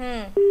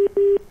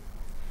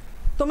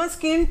 তোমার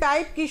স্কিন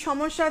টাইপ কি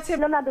সমস্যা আছে?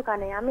 ছিল না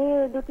দোকানে, আমি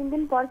 2-3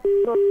 দিন পর।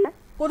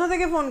 কোথা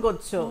থেকে ফোন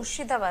করছো?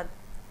 মুর্শিদাবাদ।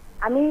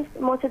 আমি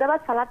মুর্শিদাবাদ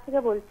সালার থেকে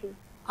বলছি।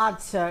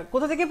 আচ্ছা,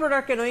 কোথা থেকে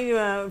প্রোডাক্ট কেন? ওই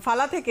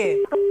ফালা থেকে?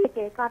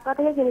 কাটোয়া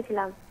থেকে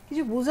কিনেছিলাম।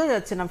 কিছু বোঝা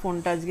যাচ্ছে না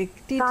ফোনটা আজকে।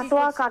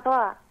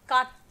 কাটোয়া।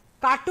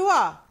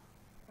 কাটোয়া?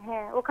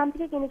 হ্যাঁ, ওখান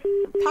থেকে কিনেছি।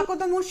 থাকো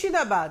তো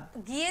মুর্শিদাবাদ।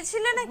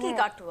 গিয়েছিলে নাকি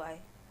কাটোয়ায়?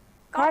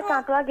 হ্যাঁ,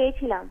 কাটোয়া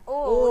গিয়েছিলাম। ও,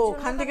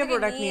 ওখান থেকে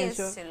প্রোডাক্ট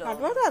নিয়েছো?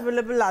 কাটোয়া তো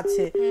অ্যাভেলেবল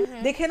আছে।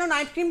 দেখে নাও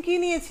নাইট ক্রিম কি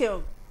নিয়েছো,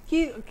 কি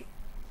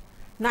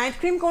নাইট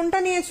ক্রিম কোনটা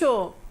নিয়েছো?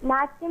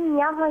 নাইট ক্রিম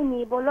নেওয়া হয়নি,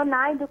 বললো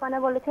নাই, দোকানে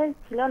বলেছে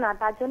ছিল না,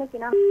 তার জন্য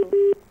কিনা হয়নি।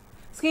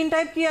 স্কিন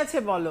টাইপ কি আছে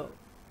বলো?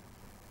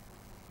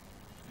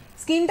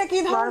 স্কিনটা কি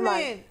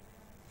ধরনের?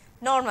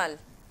 নরমাল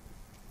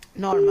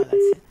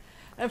আছে।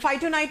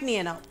 ফাইটোনাইট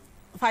নিয়ে নাও,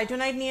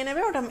 ফাইটোনাইট নিয়ে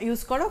নেবে, ওটা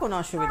ইউজ করো, কোনো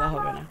অসুবিধা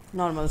হবে না,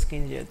 নরমাল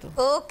স্কিন যেহেতু।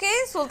 ওকে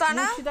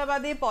সুলতানা,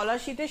 মুর্শিদাবাদে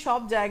পলাশিতে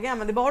সব জায়গায়,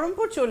 আমাদের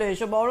বহরমপুর চলে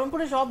এসো,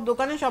 বহরমপুরে সব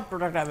দোকানে সব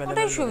প্রোডাক্ট অ্যাভেলেবল।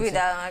 ওটাই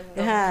সুবিধা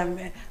একদম। হ্যাঁ,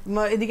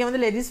 এদিকে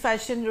আমাদের লেডিস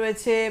ফ্যাশন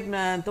রয়েছে,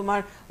 তোমার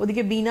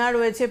ওদিকে বিনা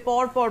রয়েছে,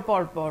 পর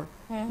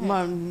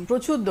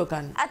প্রচুর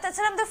দোকান। আর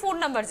তাছাড়া আমাদের ফোন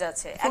নাম্বার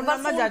যাচ্ছে, ফোন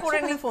নাম্বার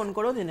যাচ্ছে, ফোন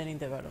করো, জেনে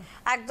নিতে পারো।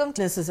 একদম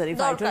নেসেসারি।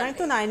 ফাইটোনাইট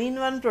তো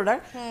 9-in-1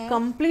 প্রোডাক্ট,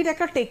 কমপ্লিট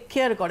একটা টেক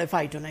কেয়ার করে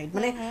ফাইটোনাইট,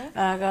 মানে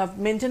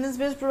মেইনটেনেন্স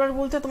বেসড প্রোডাক্ট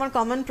বলতে তোমার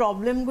কমন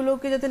প্রবলেম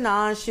গুলোকে যাতে না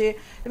আসে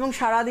এবং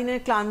সারা দিনের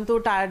ক্লান্ত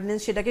টায়ার্ডনেস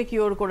সেটাকে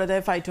কিওর করে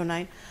দেয়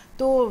ফাইটোনাইট।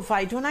 তো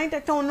ফাইটোনাইট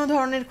একটা অন্য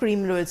ধরনের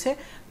ক্রিম রয়েছে,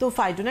 তো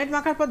ফাইটোনাইট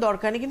মাখার পর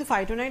দরকার নেই, কিন্তু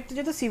ফাইটোনাইট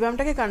যেহেতু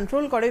সিবামটাকে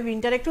কন্ট্রোল করে,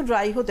 উইন্টার একটু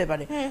ড্রাই হতে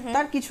পারে,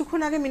 তার কিছুক্ষণ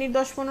আগে, মিনিট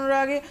 10-15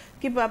 আগে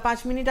কি 5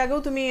 মিনিট আগেও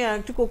তুমি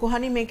একটু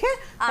কোকোহানি মেখে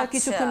তার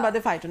কিছুক্ষণ বাদে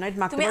ফাইটোনাইট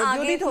মাখতে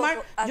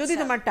পারো, যদি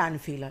তোমার ট্যান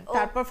ফিল হয়,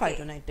 তারপর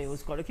ফাইটোনাইটটা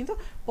ইউজ করো, কিন্তু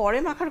পরে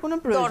মাখার কোনো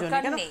প্রয়োজন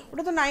নেই, কেন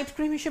ওটা তো নাইট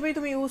ক্রিম হিসেবেই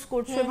তুমি ইউজ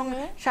করছো। এবং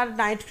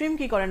নাইট ক্রিম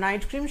কি করে,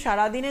 নাইট ক্রিম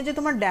সারাদিনে যে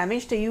তোমার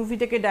ড্যামেজটা, ইউভি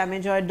থেকে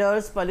ড্যামেজ হয়,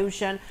 ডাস্ট,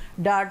 পলিউশন,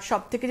 ডার্ট,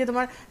 সব থেকে যে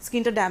তোমার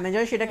স্কিনটা ড্যামেজ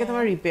হয় সেটাকে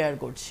তোমার রিপেয়ার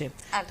করছে,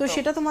 তো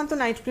সেটা তোমার তো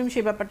নাইট ক্রিম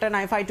সেই ব্যাপারটা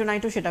নাই,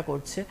 ফাইটোনাইটও সেটা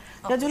করছে।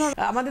 যার জন্য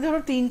আমাদের ধরো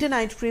 4টে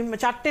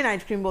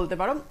নাইট ক্রিম বলতে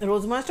পারো,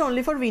 রোজ ময়েস্টটা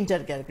only for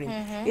winter care cream,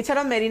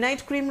 এছাড়া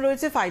মেরিনাইট ক্রিম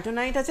রয়েছে,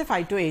 ফাইটোনাইট আছে,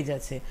 ফাইটো এজ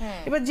আছে।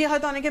 এবার যে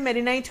হয়তো অনেকে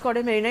মেরিনাইট করে,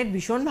 মেরিনাইট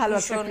ভীষণ ভালো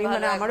একটা ক্রিম,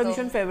 মানে আমারও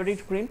ভীষণ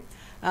ফেভারিট ক্রিম,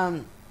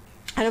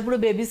 পুরো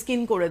বেবি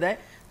স্কিন করে দেয়,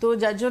 তো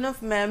যার জন্য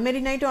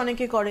মেরিনাইটও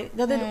অনেকে করে,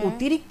 যাদের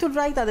অতিরিক্ত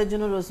ড্রাই তাদের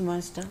জন্য রোজ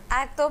ময়েস্টটা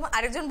একদম।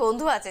 আরেকজন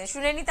বন্ধু আছেন,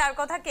 শুনেনি তার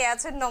কথা। কে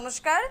আছেন?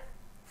 নমস্কার।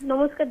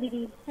 নমস্কার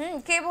দিদি।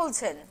 কে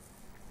বলছেন?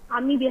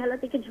 আমি বেহালা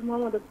থেকে ঝুমা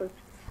মদত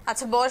বলছি।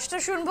 আচ্ছা, বয়সটা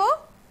শুনবো।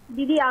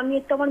 দিদি, আমি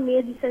একটু আমার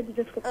মেয়ের বিষয়ে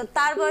জিজ্ঞেস করতে।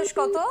 তার বয়স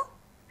কত?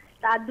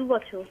 তার 2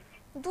 বছর।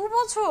 2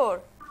 বছর?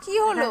 কি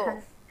হলো?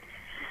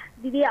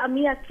 দিদি,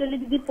 আমি অ্যাকচুয়ালি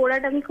দিদি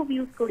প্রোডাক্ট আমি খুব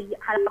ইউজ করি,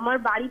 আর আমার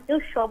বাড়িতেও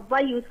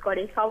সবাই ইউজ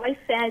করে, সবাই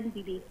ফ্যান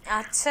দিদি।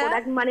 আচ্ছা,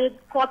 প্রোডাক্ট মানে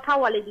কথা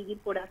বলে দিদি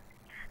প্রোডাক্ট,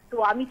 তো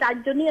আমি তার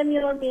জন্যই আমি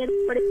আমার মেয়ের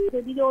উপরে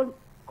দিদি, ওর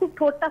খুব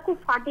ঠোঁটটা খুব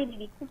ফাটে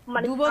দিদি, খুব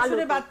মানে 2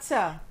 বছরের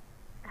বাচ্চা।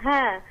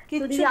 হ্যাঁ,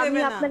 দিদি আমি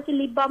আপনাকে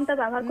লিপ বামটা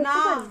ব্যবহার করতে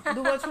পারি?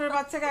 2 বছরের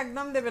বাচ্চাকে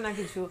একদম দেবে না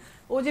কিছু,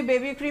 ও যে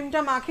বেবি ক্রিমটা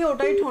মাখে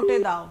ওটাই ঠোঁটে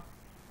দাও,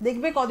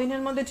 দেখবে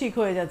কদিনের মধ্যে ঠিক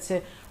হয়ে যাচ্ছে।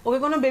 ওকে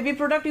কোনো বেবি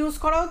প্রোডাক্ট ইউজ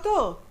করাও তো?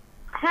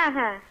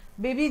 হ্যাঁ,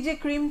 বেবি যে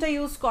ক্রিমটা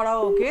ইউজ করাও,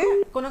 ওকে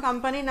কোনো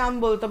কোম্পানির নাম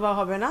বলতে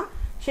হবে না,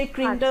 সেই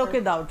ক্রিমটা ওকে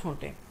দাও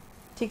ঠোঁটে,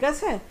 ঠিক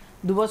আছে?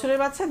 2 বছরের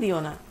বাচ্চা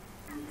দিও না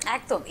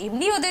একদম,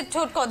 এমনি ওদের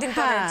ঠোঁট কদিন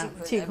পরে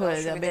ঠিক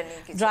হয়ে যাবে,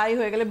 ড্রাই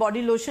হয়ে গেলে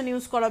বডি লোশন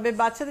ইউজ করাবে,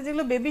 বাচ্চাদের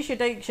যেগুলো বেবি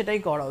সেটাই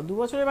করাও। 2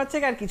 বছরের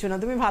বাচ্চাকে আর কিছু না,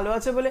 তুমি ভালো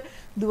আছো বলে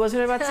 2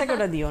 বছরের বাচ্চাকে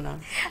ওটা দিও না।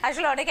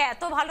 আসলে অনেকে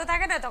এত ভালো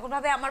থাকে না, তখন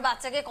ভাবে আমার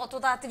বাচ্চাকে কত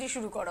তাড়াতাড়ি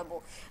শুরু করাবো,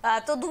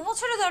 তো 2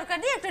 বছরের দরকার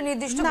নেই, একটা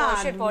নির্দিষ্ট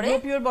বয়সের পরে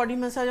পিওর বডি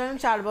ম্যাসাজ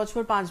 4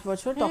 বছর 5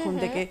 বছর তখন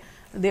থেকে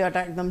দেওয়াটা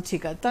একদম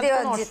ঠিক আছে, তার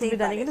দেওয়া কোনো যেতেই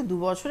অসুবিধা নেই। পারে। কিন্তু 2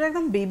 বছরের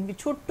একদম বেবি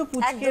ছোট্ট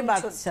পুচকে একদম ছোট।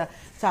 বাচ্চা,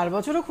 4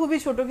 বছরও খুবই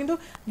ছোট, কিন্তু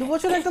 2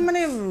 বছর একদম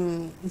মানে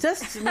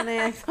জাস্ট মানে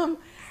একদম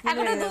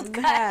এখনো দুধ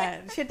খায়। হ্যাঁ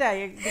সেটাই,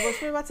 2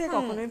 বছরের বাচ্চা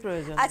কখনোই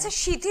প্রয়োজন না। আচ্ছা,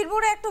 শীতের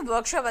মোড়ে একটা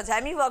ওয়ার্কশপ আছে,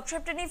 আমি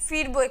ওয়ার্কশপটা নিয়ে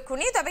ফিরবো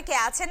এক্ষুনি, তবে কে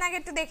আছেন আগে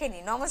একটু দেখে নি।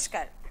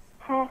 নমস্কার,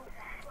 হ্যাঁ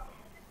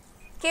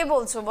কে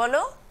বলছো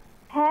বলো?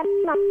 হ্যাঁ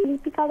আমি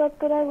লিপিকা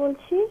দত্ত রায়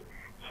বলছি,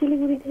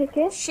 শিলিগুড়ি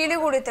থেকে।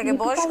 শিলিগুড়ি থেকে।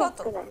 লিপিকা বয়স কত?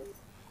 দত্ত রায়।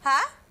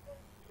 হ্যাঁ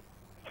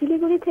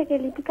শিলিগুড়ি থেকে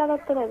লিপিকা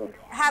দত্ত রায়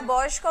বলছি। হ্যাঁ,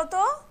 বয়স কত?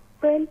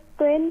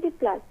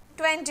 20+।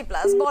 20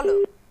 প্লাস। বলো।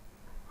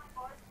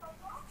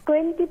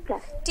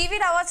 20+।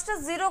 টিভির আওয়াজটা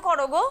জিরো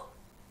করো গো।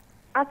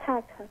 আচ্ছা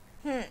আচ্ছা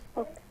হুম,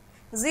 ওকে।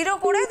 জিরো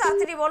করে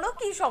তাড়াতাড়ি বলো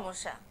কি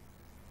সমস্যা।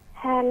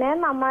 হ্যাঁ ম্যাম,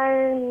 আমার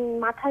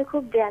মাথায়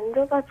খুব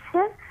ড্যান্ড্রফ আছে,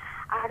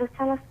 আর হচ্ছে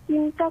আমার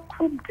স্কিনটা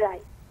খুব ড্রাই।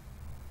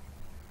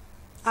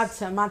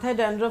 আচ্ছা, মাথায়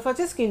ড্যান্ড্রফ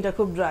আছে, স্কিনটা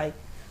খুব ড্রাই,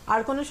 আর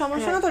কোনো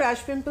সমস্যা না তো? র্যাশ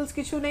পিম্পলস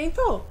কিছু নেই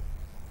তো?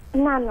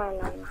 না না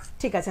না না।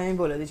 ঠিক আছে, আমি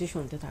বলে দিচ্ছি,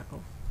 শুনতে থাকো।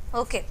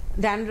 ওকে,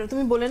 ড্যান্ড্রফ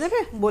তুমি বলে নেবে?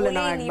 বলে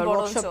নাও বলেই নি একবার,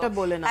 বরঞ্চ। ওয়ার্কশপটা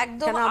বলে নাও,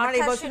 একদম কেন আমার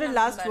এই 28 বছরের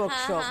লাস্ট নভেম্বর।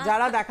 ওয়ার্কশপ। হ্যাঁ,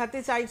 যারা দেখাতে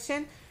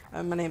চাইছেন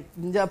মানে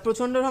যা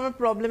প্রচন্ড ভাবে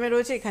প্রবলেমে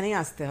রয়েছে, এখানেই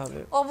আসতে হবে।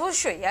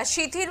 অবশ্যই। আর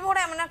শীতের মোড়ে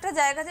এমন একটা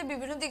জায়গা যে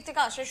বিভিন্ন দিক থেকে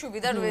আসার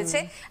সুবিধা রয়েছে,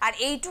 আর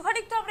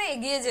এইটুখানি তো আমরা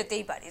এগিয়ে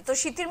যেতেই পারি। তো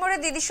শীতের মোড়ে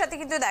দিদির সাথে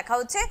কিন্তু দেখা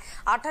হচ্ছে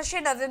 28শে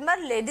নভেম্বর,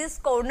 লেডিস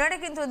কর্নারে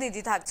কিন্তু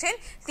দিদি থাকছেন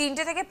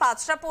 3টে থেকে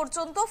 5টা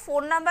পর্যন্ত।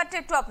 ফোন নাম্বারটা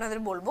একটু আপনাদের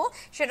বলবো,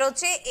 সেটা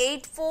হচ্ছে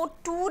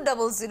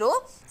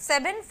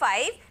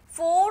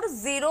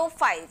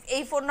 8420075405।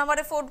 এই ফোন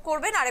নাম্বারে ফোন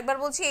করবেন। আরেকবার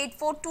বলছি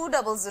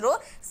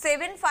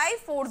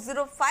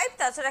 8420075405।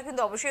 তাছাড়া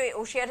কিন্তু অবশ্যই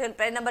ওশিয়ার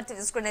হেল্পলাইন নাম্বারটি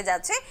স্ক্রিনে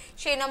যাচ্ছে,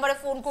 সেই নাম্বারে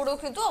ফোন করেও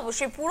কিন্তু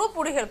অবশ্যই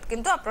পুরোপুরি হেল্প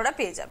কিন্তু আপনারা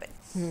পেয়ে যাবেন।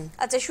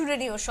 আচ্ছা, শুনে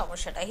নিও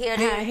সমস্যাটা।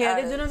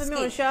 হেয়ারের জন্য তুমি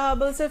ওশিয়া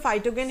হার্বালস এর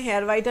ফাইটোগেন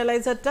হেয়ার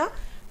ভাইটালাইজারটা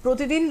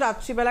প্রতিদিন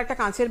রাত্রিবেলা একটা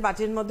কাঁচের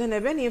বাটির মধ্যে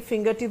নেবে, নিয়ে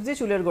ফিঙ্গার টিপস দিয়ে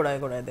চুলের গোড়ায়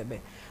গোড়ায় দেবে।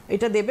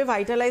 এটা দেবে,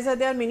 ভাইটালাইজার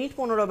দেওয়ার মিনিট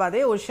 15 বাদে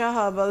ওশিয়া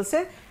হার্বালস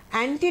এর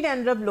অ্যান্টি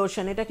ড্যান্ড্রফ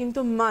লোশন, এটা কিন্তু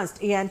মাস্ট।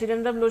 এই অ্যান্টি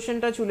ড্যান্ড্রফ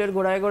লোশনটা চুলের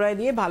গোড়ায় গোড়ায়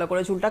দিয়ে ভালো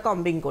করে চুলটা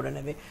কম্বিং করে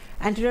নেবে।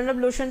 অ্যান্টি ড্যান্ড্রফ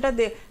লোশনটা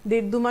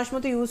 1.5-2 মাস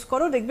মতো ইউজ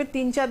করো, দেখবে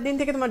 3-4 দিন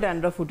থেকে তোমার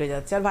ড্যান্ড্রফ উঠে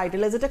যাচ্ছে। আর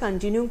ভাইটালাইজারটা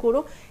কন্টিনিউ করো,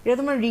 এটা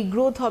তোমার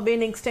রিগ্রোথ হবে,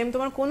 নেক্সট টাইম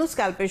তোমার কোনো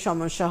স্ক্যাল্পের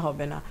সমস্যা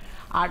হবে না।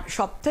 আর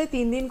সপ্তাহে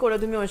 3 দিন করে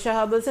তুমি ওশিয়া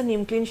হার্বালসের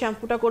নিম ক্লিন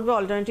শ্যাম্পুটা করবে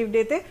অল্টারনেটিভ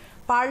ডেতে।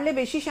 পারলে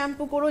বেশি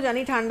শ্যাম্পু করো,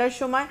 জানি ঠান্ডার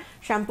সময়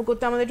শ্যাম্পু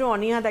করতে আমাদের একটু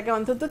অনীহা থাকে,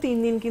 অন্তত 3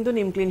 দিন কিন্তু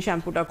নিম ক্লিন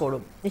শ্যাম্পুটা করো।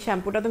 এই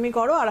শ্যাম্পুটা তুমি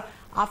করো, আর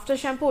আফটার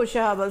শ্যাম্পু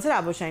ওশিয়া হার্বালসের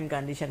অ্যাবোশাইন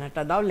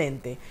কন্ডিশনারটা দাও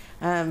লেন্থে,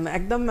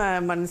 একদম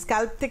মানে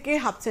স্ক্যাল্প থেকে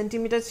 1/2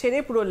 সেন্টিমিটার ছেড়ে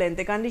পুরো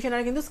লেন্থে।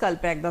 কন্ডিশনার কিন্তু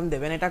স্ক্যাল্পে একদম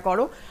দেবেন, এটা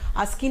করো।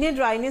 আর স্কিনের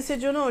ড্রাইনেসের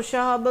জন্য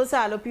ওশিয়া হার্বালসের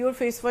অ্যালোপিওর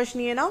ফেস ওয়াশ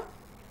নিয়ে নাও,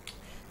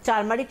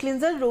 turmeric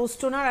cleanser, rose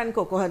toner and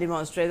কোকোহারি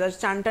moisturiser.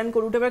 চান টান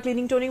করে উঠে এবার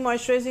ক্লিনিং টোনিং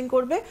ময়েশ্চারাইজিং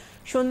করবে,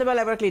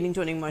 সন্ধ্যেবেলা এবার ক্লিনিং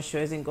টোনিং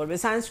ময়েশ্চারাইজিং করবে।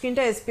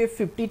 সানস্ক্রিনটা SPF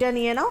 50টা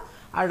নিয়ে নাও,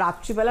 আর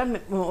রাত্রিবেলা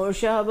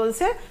ওশিয়া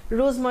হার্বালসের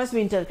রোজ ময়েস্ট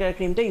উইন্টার কেয়ার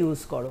ক্রিমটা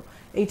ইউজ করো।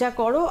 এইটা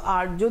করো।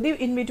 আর যদি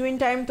ইন বিটুইন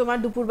টাইম তোমার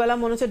দুপুরবেলা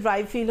মনে হচ্ছে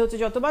ড্রাই ফিল হচ্ছে,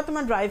 যতবার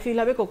তোমার ড্রাই ফিল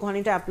হবে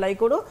কোকোহানিটা অ্যাপ্লাই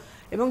করো।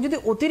 এবং যদি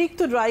অতিরিক্ত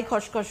ড্রাই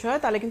খসখসে হয়,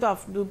 তাহলে কিন্তু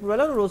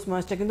দুপুরবেলা রোজ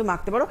ময়েস্টটা কিন্তু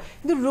মাখতে পারো,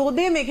 কিন্তু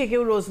রোদে মেখে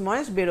কেউ রোজ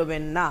ময়েস্ট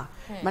বেরোবেন না।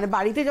 মানে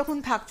বাড়িতে যখন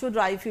থাকছো,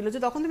 ড্রাই ফিল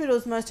হচ্ছে, তখন তুমি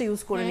রোজ ময়েস্টটা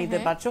ইউজ করে নিতে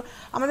পারছো।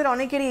 আমাদের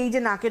অনেকেরই এই যে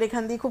নাকের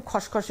এখান দিয়ে খুব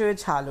খসখসে হয়ে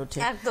ছাল ওঠে,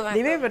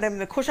 দেবে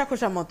মানে খোসা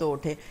খোসা মতো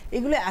ওঠে,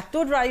 এগুলো এত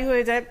ড্রাই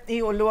হয়ে যায়, এই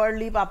লোয়ার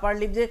লিপ আপার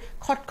লিপ যে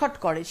খটখট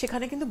করে,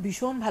 সেখানে কিন্তু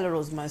ভীষণ ভালো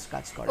রোজ ময়েস্ট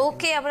কাজ করে।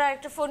 ওকে, আমরা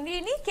একটা ফোন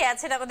নিয়ে নিই, কে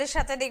আছেন আমাদের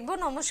সাথে দেখবো।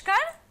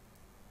 নমস্কার,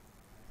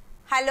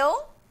 হ্যালো,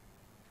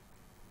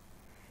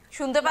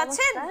 শুনতে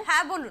পাচ্ছেন?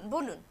 হ্যাঁ বলুন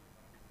বলুন।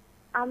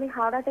 আমি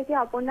হাওড়া থেকে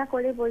অপর্ণা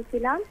করে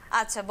বলছিলাম।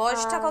 আচ্ছা,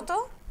 বয়সটা কত?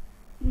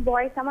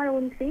 বয়স আমার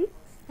 29।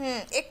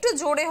 একটু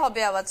জোরে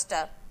হবে আওয়াজটা।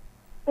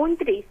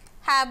 29।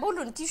 হ্যাঁ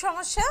বলুন, কি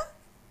সমস্যা?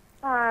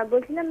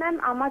 বলছিলাম ম্যাম,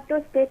 আমার তো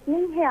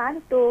স্ট্রেটনিং হেয়ার,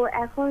 তো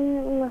এখন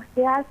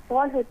হেয়ার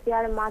ফল হচ্ছে,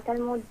 আর মাথার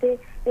মধ্যে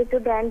একটু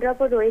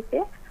ড্যান্ড্রফও রয়েছে,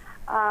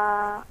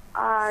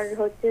 আর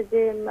হচ্ছে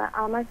যে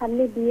আমার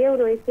সামনে বিয়েও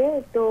রয়েছে,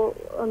 তো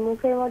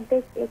মুখের মধ্যে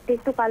একটু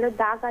একটু কালো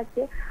দাগ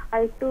আছে, আর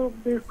একটু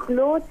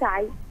গ্লো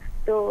চাই,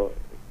 তো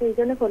সেই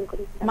জন্য ফোন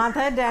করেছি।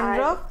 মাথায়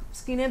ড্যান্ড্রফ,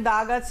 স্কিনে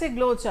দাগ আছে,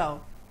 গ্লো চাও?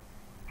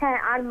 হ্যাঁ,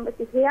 আর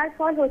হেয়ার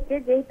ফল হচ্ছে,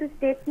 যেহেতু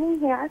স্ট্রেটনিং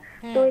হেয়ার,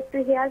 তো একটু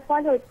হেয়ার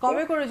ফল হচ্ছে।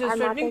 কবে করেছো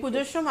স্ট্রেটনিং?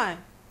 পূজোর সময়?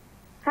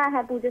 হ্যাঁ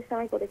হ্যাঁ, পূজোর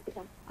সময়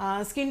করেছিলাম।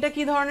 স্কিনটা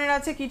কি ধরনের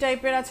আছে, কি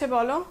টাইপের আছে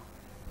বলো?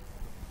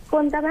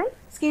 কোনটা ম্যাম?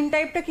 স্কিন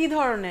টাইপটা কি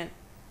ধরনের?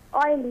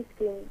 অয়েলি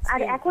স্কিন, আর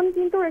এখন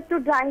কিন্তু একটু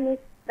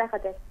ড্রাইনেস দেখা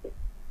যাচ্ছে।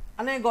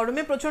 মানে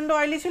গরমে প্রচন্ড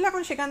অয়েলি ছিল,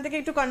 এখন সেখান থেকে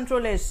একটু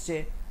কন্ট্রোলে এসছে।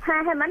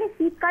 হ্যাঁ হ্যাঁ, মানে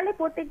শীতকালে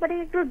প্রত্যেকবারে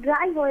একটু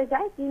ড্রাই হয়ে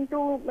যায়, কিন্তু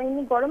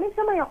এমনি গরমের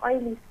সময়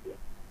অয়েলি স্কিন।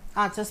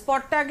 আচ্ছা,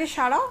 স্পটটা আগে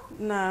সারাও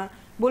না,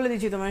 বলে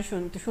দিচ্ছি তোমায়,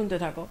 শুনতে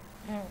থাকো।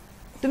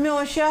 তুমি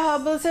ওশিয়া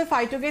হার্বালস এর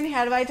ফাইটোগেন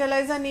হেয়ার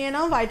ভাইটালাইজার নিয়ে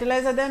নাও।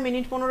 ভাইটালাইজার দেওয়ার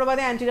মিনিট 15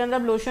 বাদে অ্যান্টি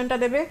ড্যান্ড্রফ লোশনটা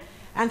দেবে।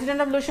 অ্যান্টি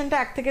ড্যান্ড্রফ লোশনটা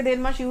 1 থেকে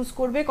 1.5 মাস ইউজ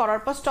করবে,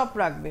 করার পর স্টপ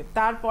রাখবে।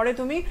 তারপরে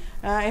তুমি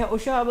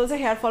ওশিয়া হার্বালস এর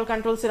হেয়ার ফল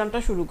কন্ট্রোল সিরামটা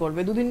শুরু করবে।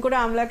 2 দিন করে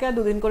আমলা কেয়ার,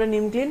 2 দিন করে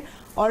নিম ক্লিন,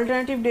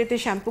 অল্টারনেটিভ ডেতে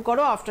শ্যাম্পু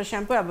করো, আফটার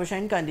শ্যাম্পু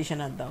অ্যাবোশাইন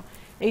কন্ডিশনার দাও।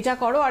 এইটা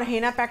করো। আর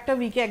হেনা প্যাকটা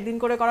উইকে একদিন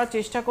করে করার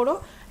চেষ্টা করো।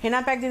 হেনা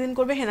প্যাক যেদিন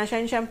করবে হেনা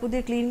শাইন শ্যাম্পু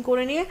দিয়ে ক্লিন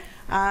করে নিয়ে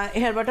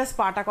হেয়ার বাটার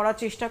স্পাটা করার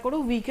চেষ্টা করো।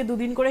 উইকে 2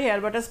 দিন করে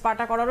হেয়ার বাটার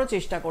স্পাটা করারও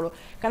চেষ্টা করো,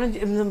 কারণ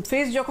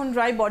ফেস যখন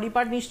ড্রাই, বডি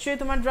পার্ট নিশ্চয়ই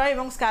তোমার ড্রাই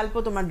এবং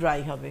স্ক্যাল্পও তোমার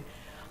ড্রাই হবে।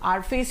 আর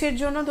ফেসের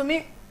জন্য তুমি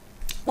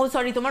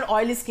তোমার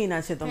অয়েলি স্কিন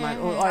আছে, তোমার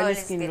অয়েলি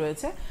স্কিন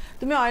রয়েছে,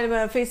 তুমি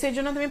ফেসের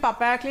জন্য তুমি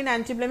papaya clean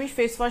anti blemish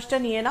face ওয়াশটা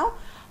নিয়ে নাও।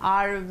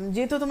 আর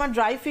যেহেতু তোমার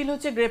ড্রাই ফিল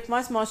হচ্ছে, গ্রেপ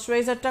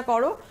ময়েশ্চারাইজারটা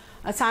করো।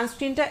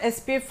 সানস্ক্রিনটা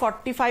SPF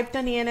 45টা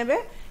নিয়ে নেবে।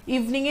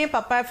 ইভিনিংয়ে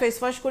পাপায়া ফেস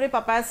ওয়াশ করে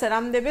পাপায়া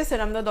সেরাম দেবে,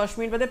 সেরাম দেওয়া 10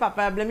 মিনিট বাদে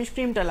পাপায়া ব্লেমিশ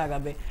ক্রিমটা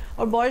লাগাবে।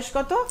 ওর বয়স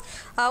কত?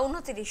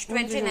 29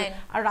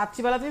 আর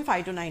রাত্রিবেলা তুমি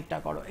ফাইটোনাইটটা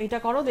করো। এটা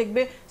করো,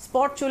 দেখবে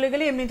স্পট চলে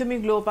গেলে এমনি তুমি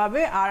গ্লো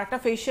পাবে। আর একটা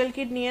ফেশিয়াল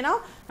কিট নিয়ে নাও,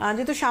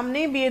 যেহেতু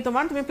সামনেই বিয়ে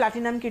তোমার, তুমি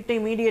প্ল্যাটিনাম কিটটা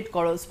ইমিডিয়েট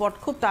করো, স্পট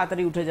খুব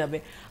তাড়াতাড়ি উঠে যাবে।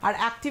 আর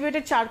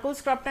অ্যাক্টিভেটেড চারকোল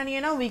স্ক্রাবটা নিয়ে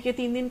নাও, উইকে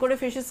 3 দিন করে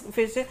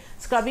ফেসে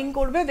স্ক্রাবিং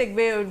করবে,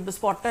 দেখবে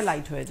স্পটটা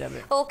লাইট হয়ে যাবে।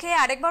 ওকে,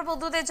 আরেকবার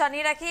বন্ধুদের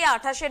জানিয়ে রাখি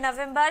 28শে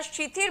নভেম্বর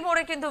সিথির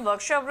মোড়ে কিন্তু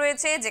ওয়ার্কশপ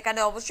রয়েছে, যেখানে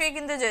অবশ্যই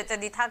কিন্তু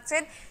জয়িতাদি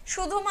থাকছেন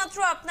শুধুমাত্র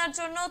আপনার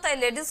জন্য। তাই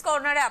লেডিস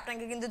কর্নারে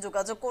আপনাকে কিন্তু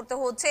যোগাযোগ করতে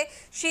হচ্ছে।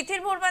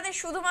 সিথির মোড় মানে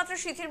শুধুমাত্র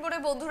সিথির মোড়ে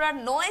বন্ধুরা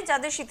নয়,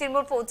 যাদের সিথির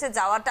মোড় পৌঁছে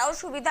যাওয়াটাও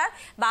সুবিধার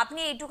বা আপনি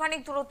এইটুখানি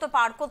দূরত্ব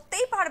পার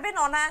করতেই পারবেন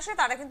অনায়াসে,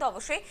 তারা কিন্তু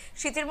অবশ্যই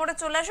সিথির মোড়ে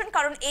চলে আসুন,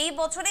 কারণ এই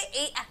বছরে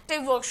এই একটাই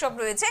ওয়ার্কশপ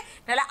রয়েছে,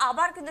 নাহলে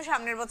আবার কিন্তু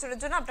সামনের বছরের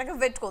জন্য আপনাকে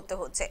ওয়েট করতে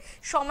হচ্ছে।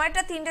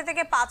 সময়টা 3টে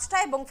থেকে 5টা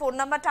এবং ফোন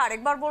নাম্বারটা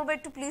আরেকবার বলবো,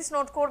 একটু প্লিজ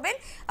নোট করবেন,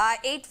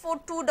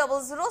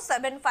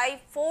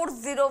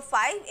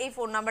 8420075405 এই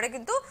ফোন নাম্বারে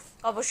কিন্তু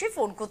অবশ্যই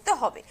ফোন করতে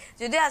হবে।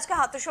 যদি আজকে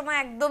হাতের সময়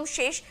একদম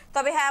শেষ,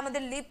 তবে হ্যাঁ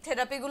আমাদের লিপ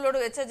থেরাপি গুলো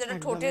রয়েছে, যেটা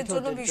ঠোঁটের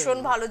জন্য ভীষণ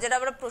ভালো, যেটা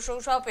আমরা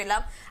প্রশংসাও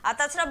পেলাম। আর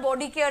তাছাড়া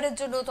বডি কেয়ারের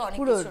জন্য তো অনেক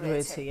কিছু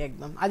রয়েছে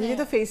একদম। আজ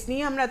যেহেতু ফেস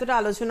নিয়ে আমরা এতটা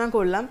আলোচনা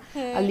করলাম,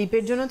 আর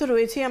লিপের জন্য তো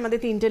রয়েছেই আমাদের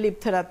 3টে লিপ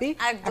থেরাপি,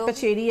 একটা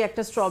চেরি,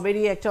 একটা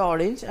স্ট্রবেরি, একটা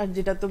অরেঞ্জ। আর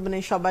যেটা তো মানে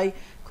সবাই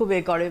খুব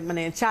করে,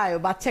 মানে চায়,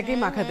 বাচ্চাকেই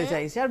মাখাতে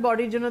চাইছে। আর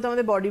বডির জন্য তো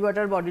আমাদের body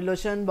butter, body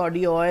lotion,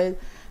 body oil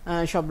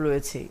সব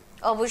রয়েছেই।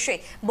 অবশ্যই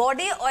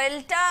বডি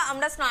অয়েলটা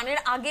আমরা স্নানের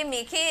আগে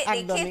মেখে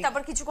রেখে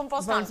তারপর কিছুক্ষণ পর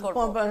স্নান করব।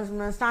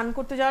 স্নান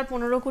করতে যাওয়ার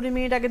 15-20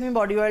 মিনিট আগে তুমি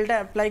বডি অয়েলটা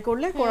অ্যাপ্লাই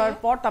করলে, করার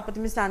পর তারপর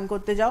তুমি স্নান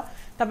করতে যাও।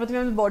 তারপর তুমি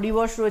বডি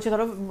ওয়াশ রয়েছে,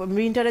 ধরো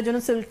উইন্টারের জন্য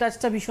সিল্ক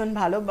টাচটা ভীষণ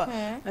ভালো,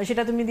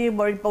 সেটা তুমি দিয়ে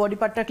বডি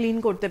পার্টটা ক্লিন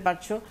করতে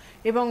পারছো।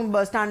 এবং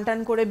স্নান টান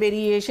করে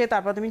বেরিয়ে এসে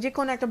তারপর তুমি যে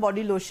কোনো একটা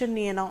বডি লোশন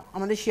নিয়ে নাও।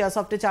 আমাদের শিয়া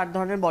সফটে 4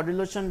 ধরনের বডি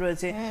লোশন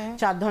রয়েছে,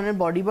 4 ধরনের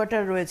বডি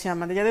বাটার রয়েছে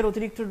আমাদের। যাদের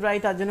অতিরিক্ত ড্রাই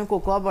তার জন্য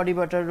কোকোয়া বডি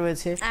বাটার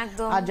রয়েছে।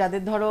 আর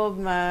যাদের ধরো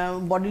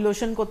বডি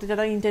লোশন করতে,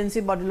 যারা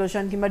ইন্টেন্সিভ বডি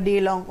লোশন কিংবা ডে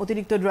লং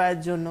অতিরিক্ত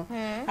ড্রাইয়ের জন্য।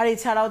 আর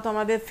এছাড়াও তো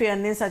আমাদের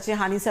ফেয়ারনেস আছে,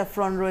 হানি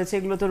স্যাফরন রয়েছে,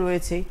 এগুলো তো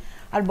রয়েছেই।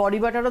 আর বডি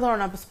বাটারও ধরো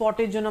না,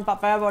 স্পটের জন্য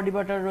পাপায়া বডি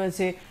বাটার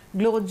রয়েছে,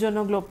 গ্লোর জন্য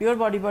গ্লো পিওর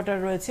বডি বাটার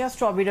রয়েছে। আর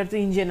স্ট্রবেরিটা তো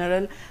ইন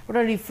জেনারেল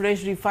ওটা রিফ্রেশ,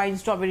 রিফাইন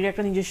স্ট্রবেরির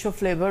একটা নিজস্ব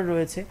ফ্লেভার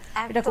রয়েছে,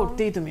 এটা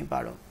করতেই তুমি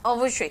পারো।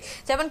 অবশ্যই,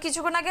 যেমন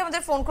কিছুক্ষণ আগে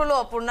আমাদের ফোন করলো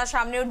অপর্ণা,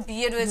 সামনে ওর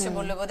বিয়ে রয়েছে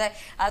বললে বোধহয়,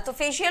 তো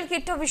ফেশিয়াল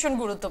কিটটাও ভীষণ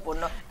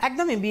গুরুত্বপূর্ণ।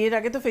 একদমই, বিয়ের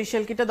আগে তো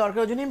ফেশিয়াল কিটটা দরকার,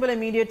 ওই জন্যই বলে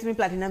ইমিডিয়েট তুমি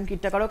প্ল্যাটিনাম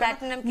কিটটা করো।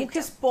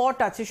 মুখে স্পট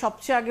আছে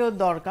সবচেয়ে আগে ওর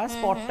দরকার,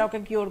 স্পটটা ওকে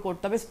কিওর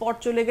করতে হবে। স্পট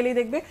চলে গেলেই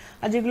দেখবে,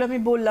 আর যেগুলো আমি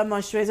বললাম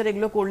ময়েশ্চারাইজার,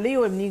 এগুলো করলেই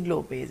ও এমনি গ্লো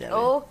পেয়ে যাবে।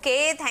 ওকে,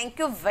 থ্যাংক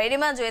ইউ ভেরি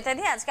মাচ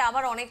জয়িতাদি, আজকে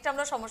আবার অনেকটা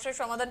আমরা সমস্যার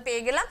সমাধান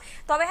পেয়ে গেলাম।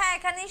 তবে হ্যাঁ,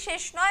 এখানেই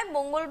শেষ নয়,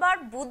 মঙ্গলবার,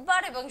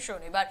 বুধবার এবং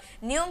শনিবার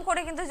নিয়ম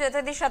করে কিন্তু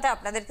জয়িতাদির সাথে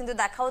আপনাদের কিন্তু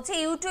দেখা হচ্ছে।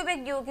 ইউটিউবে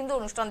গিয়েও কিন্তু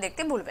অনুষ্ঠান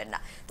দেখতে ভুলবেন না।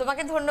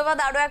 তোমাকে ধন্যবাদ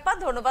আরো একবার,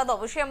 ধন্যবাদ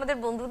অবশ্যই আমাদের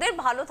বন্ধুদের।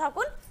 ভালো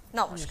থাকুন,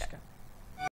 নমস্কার।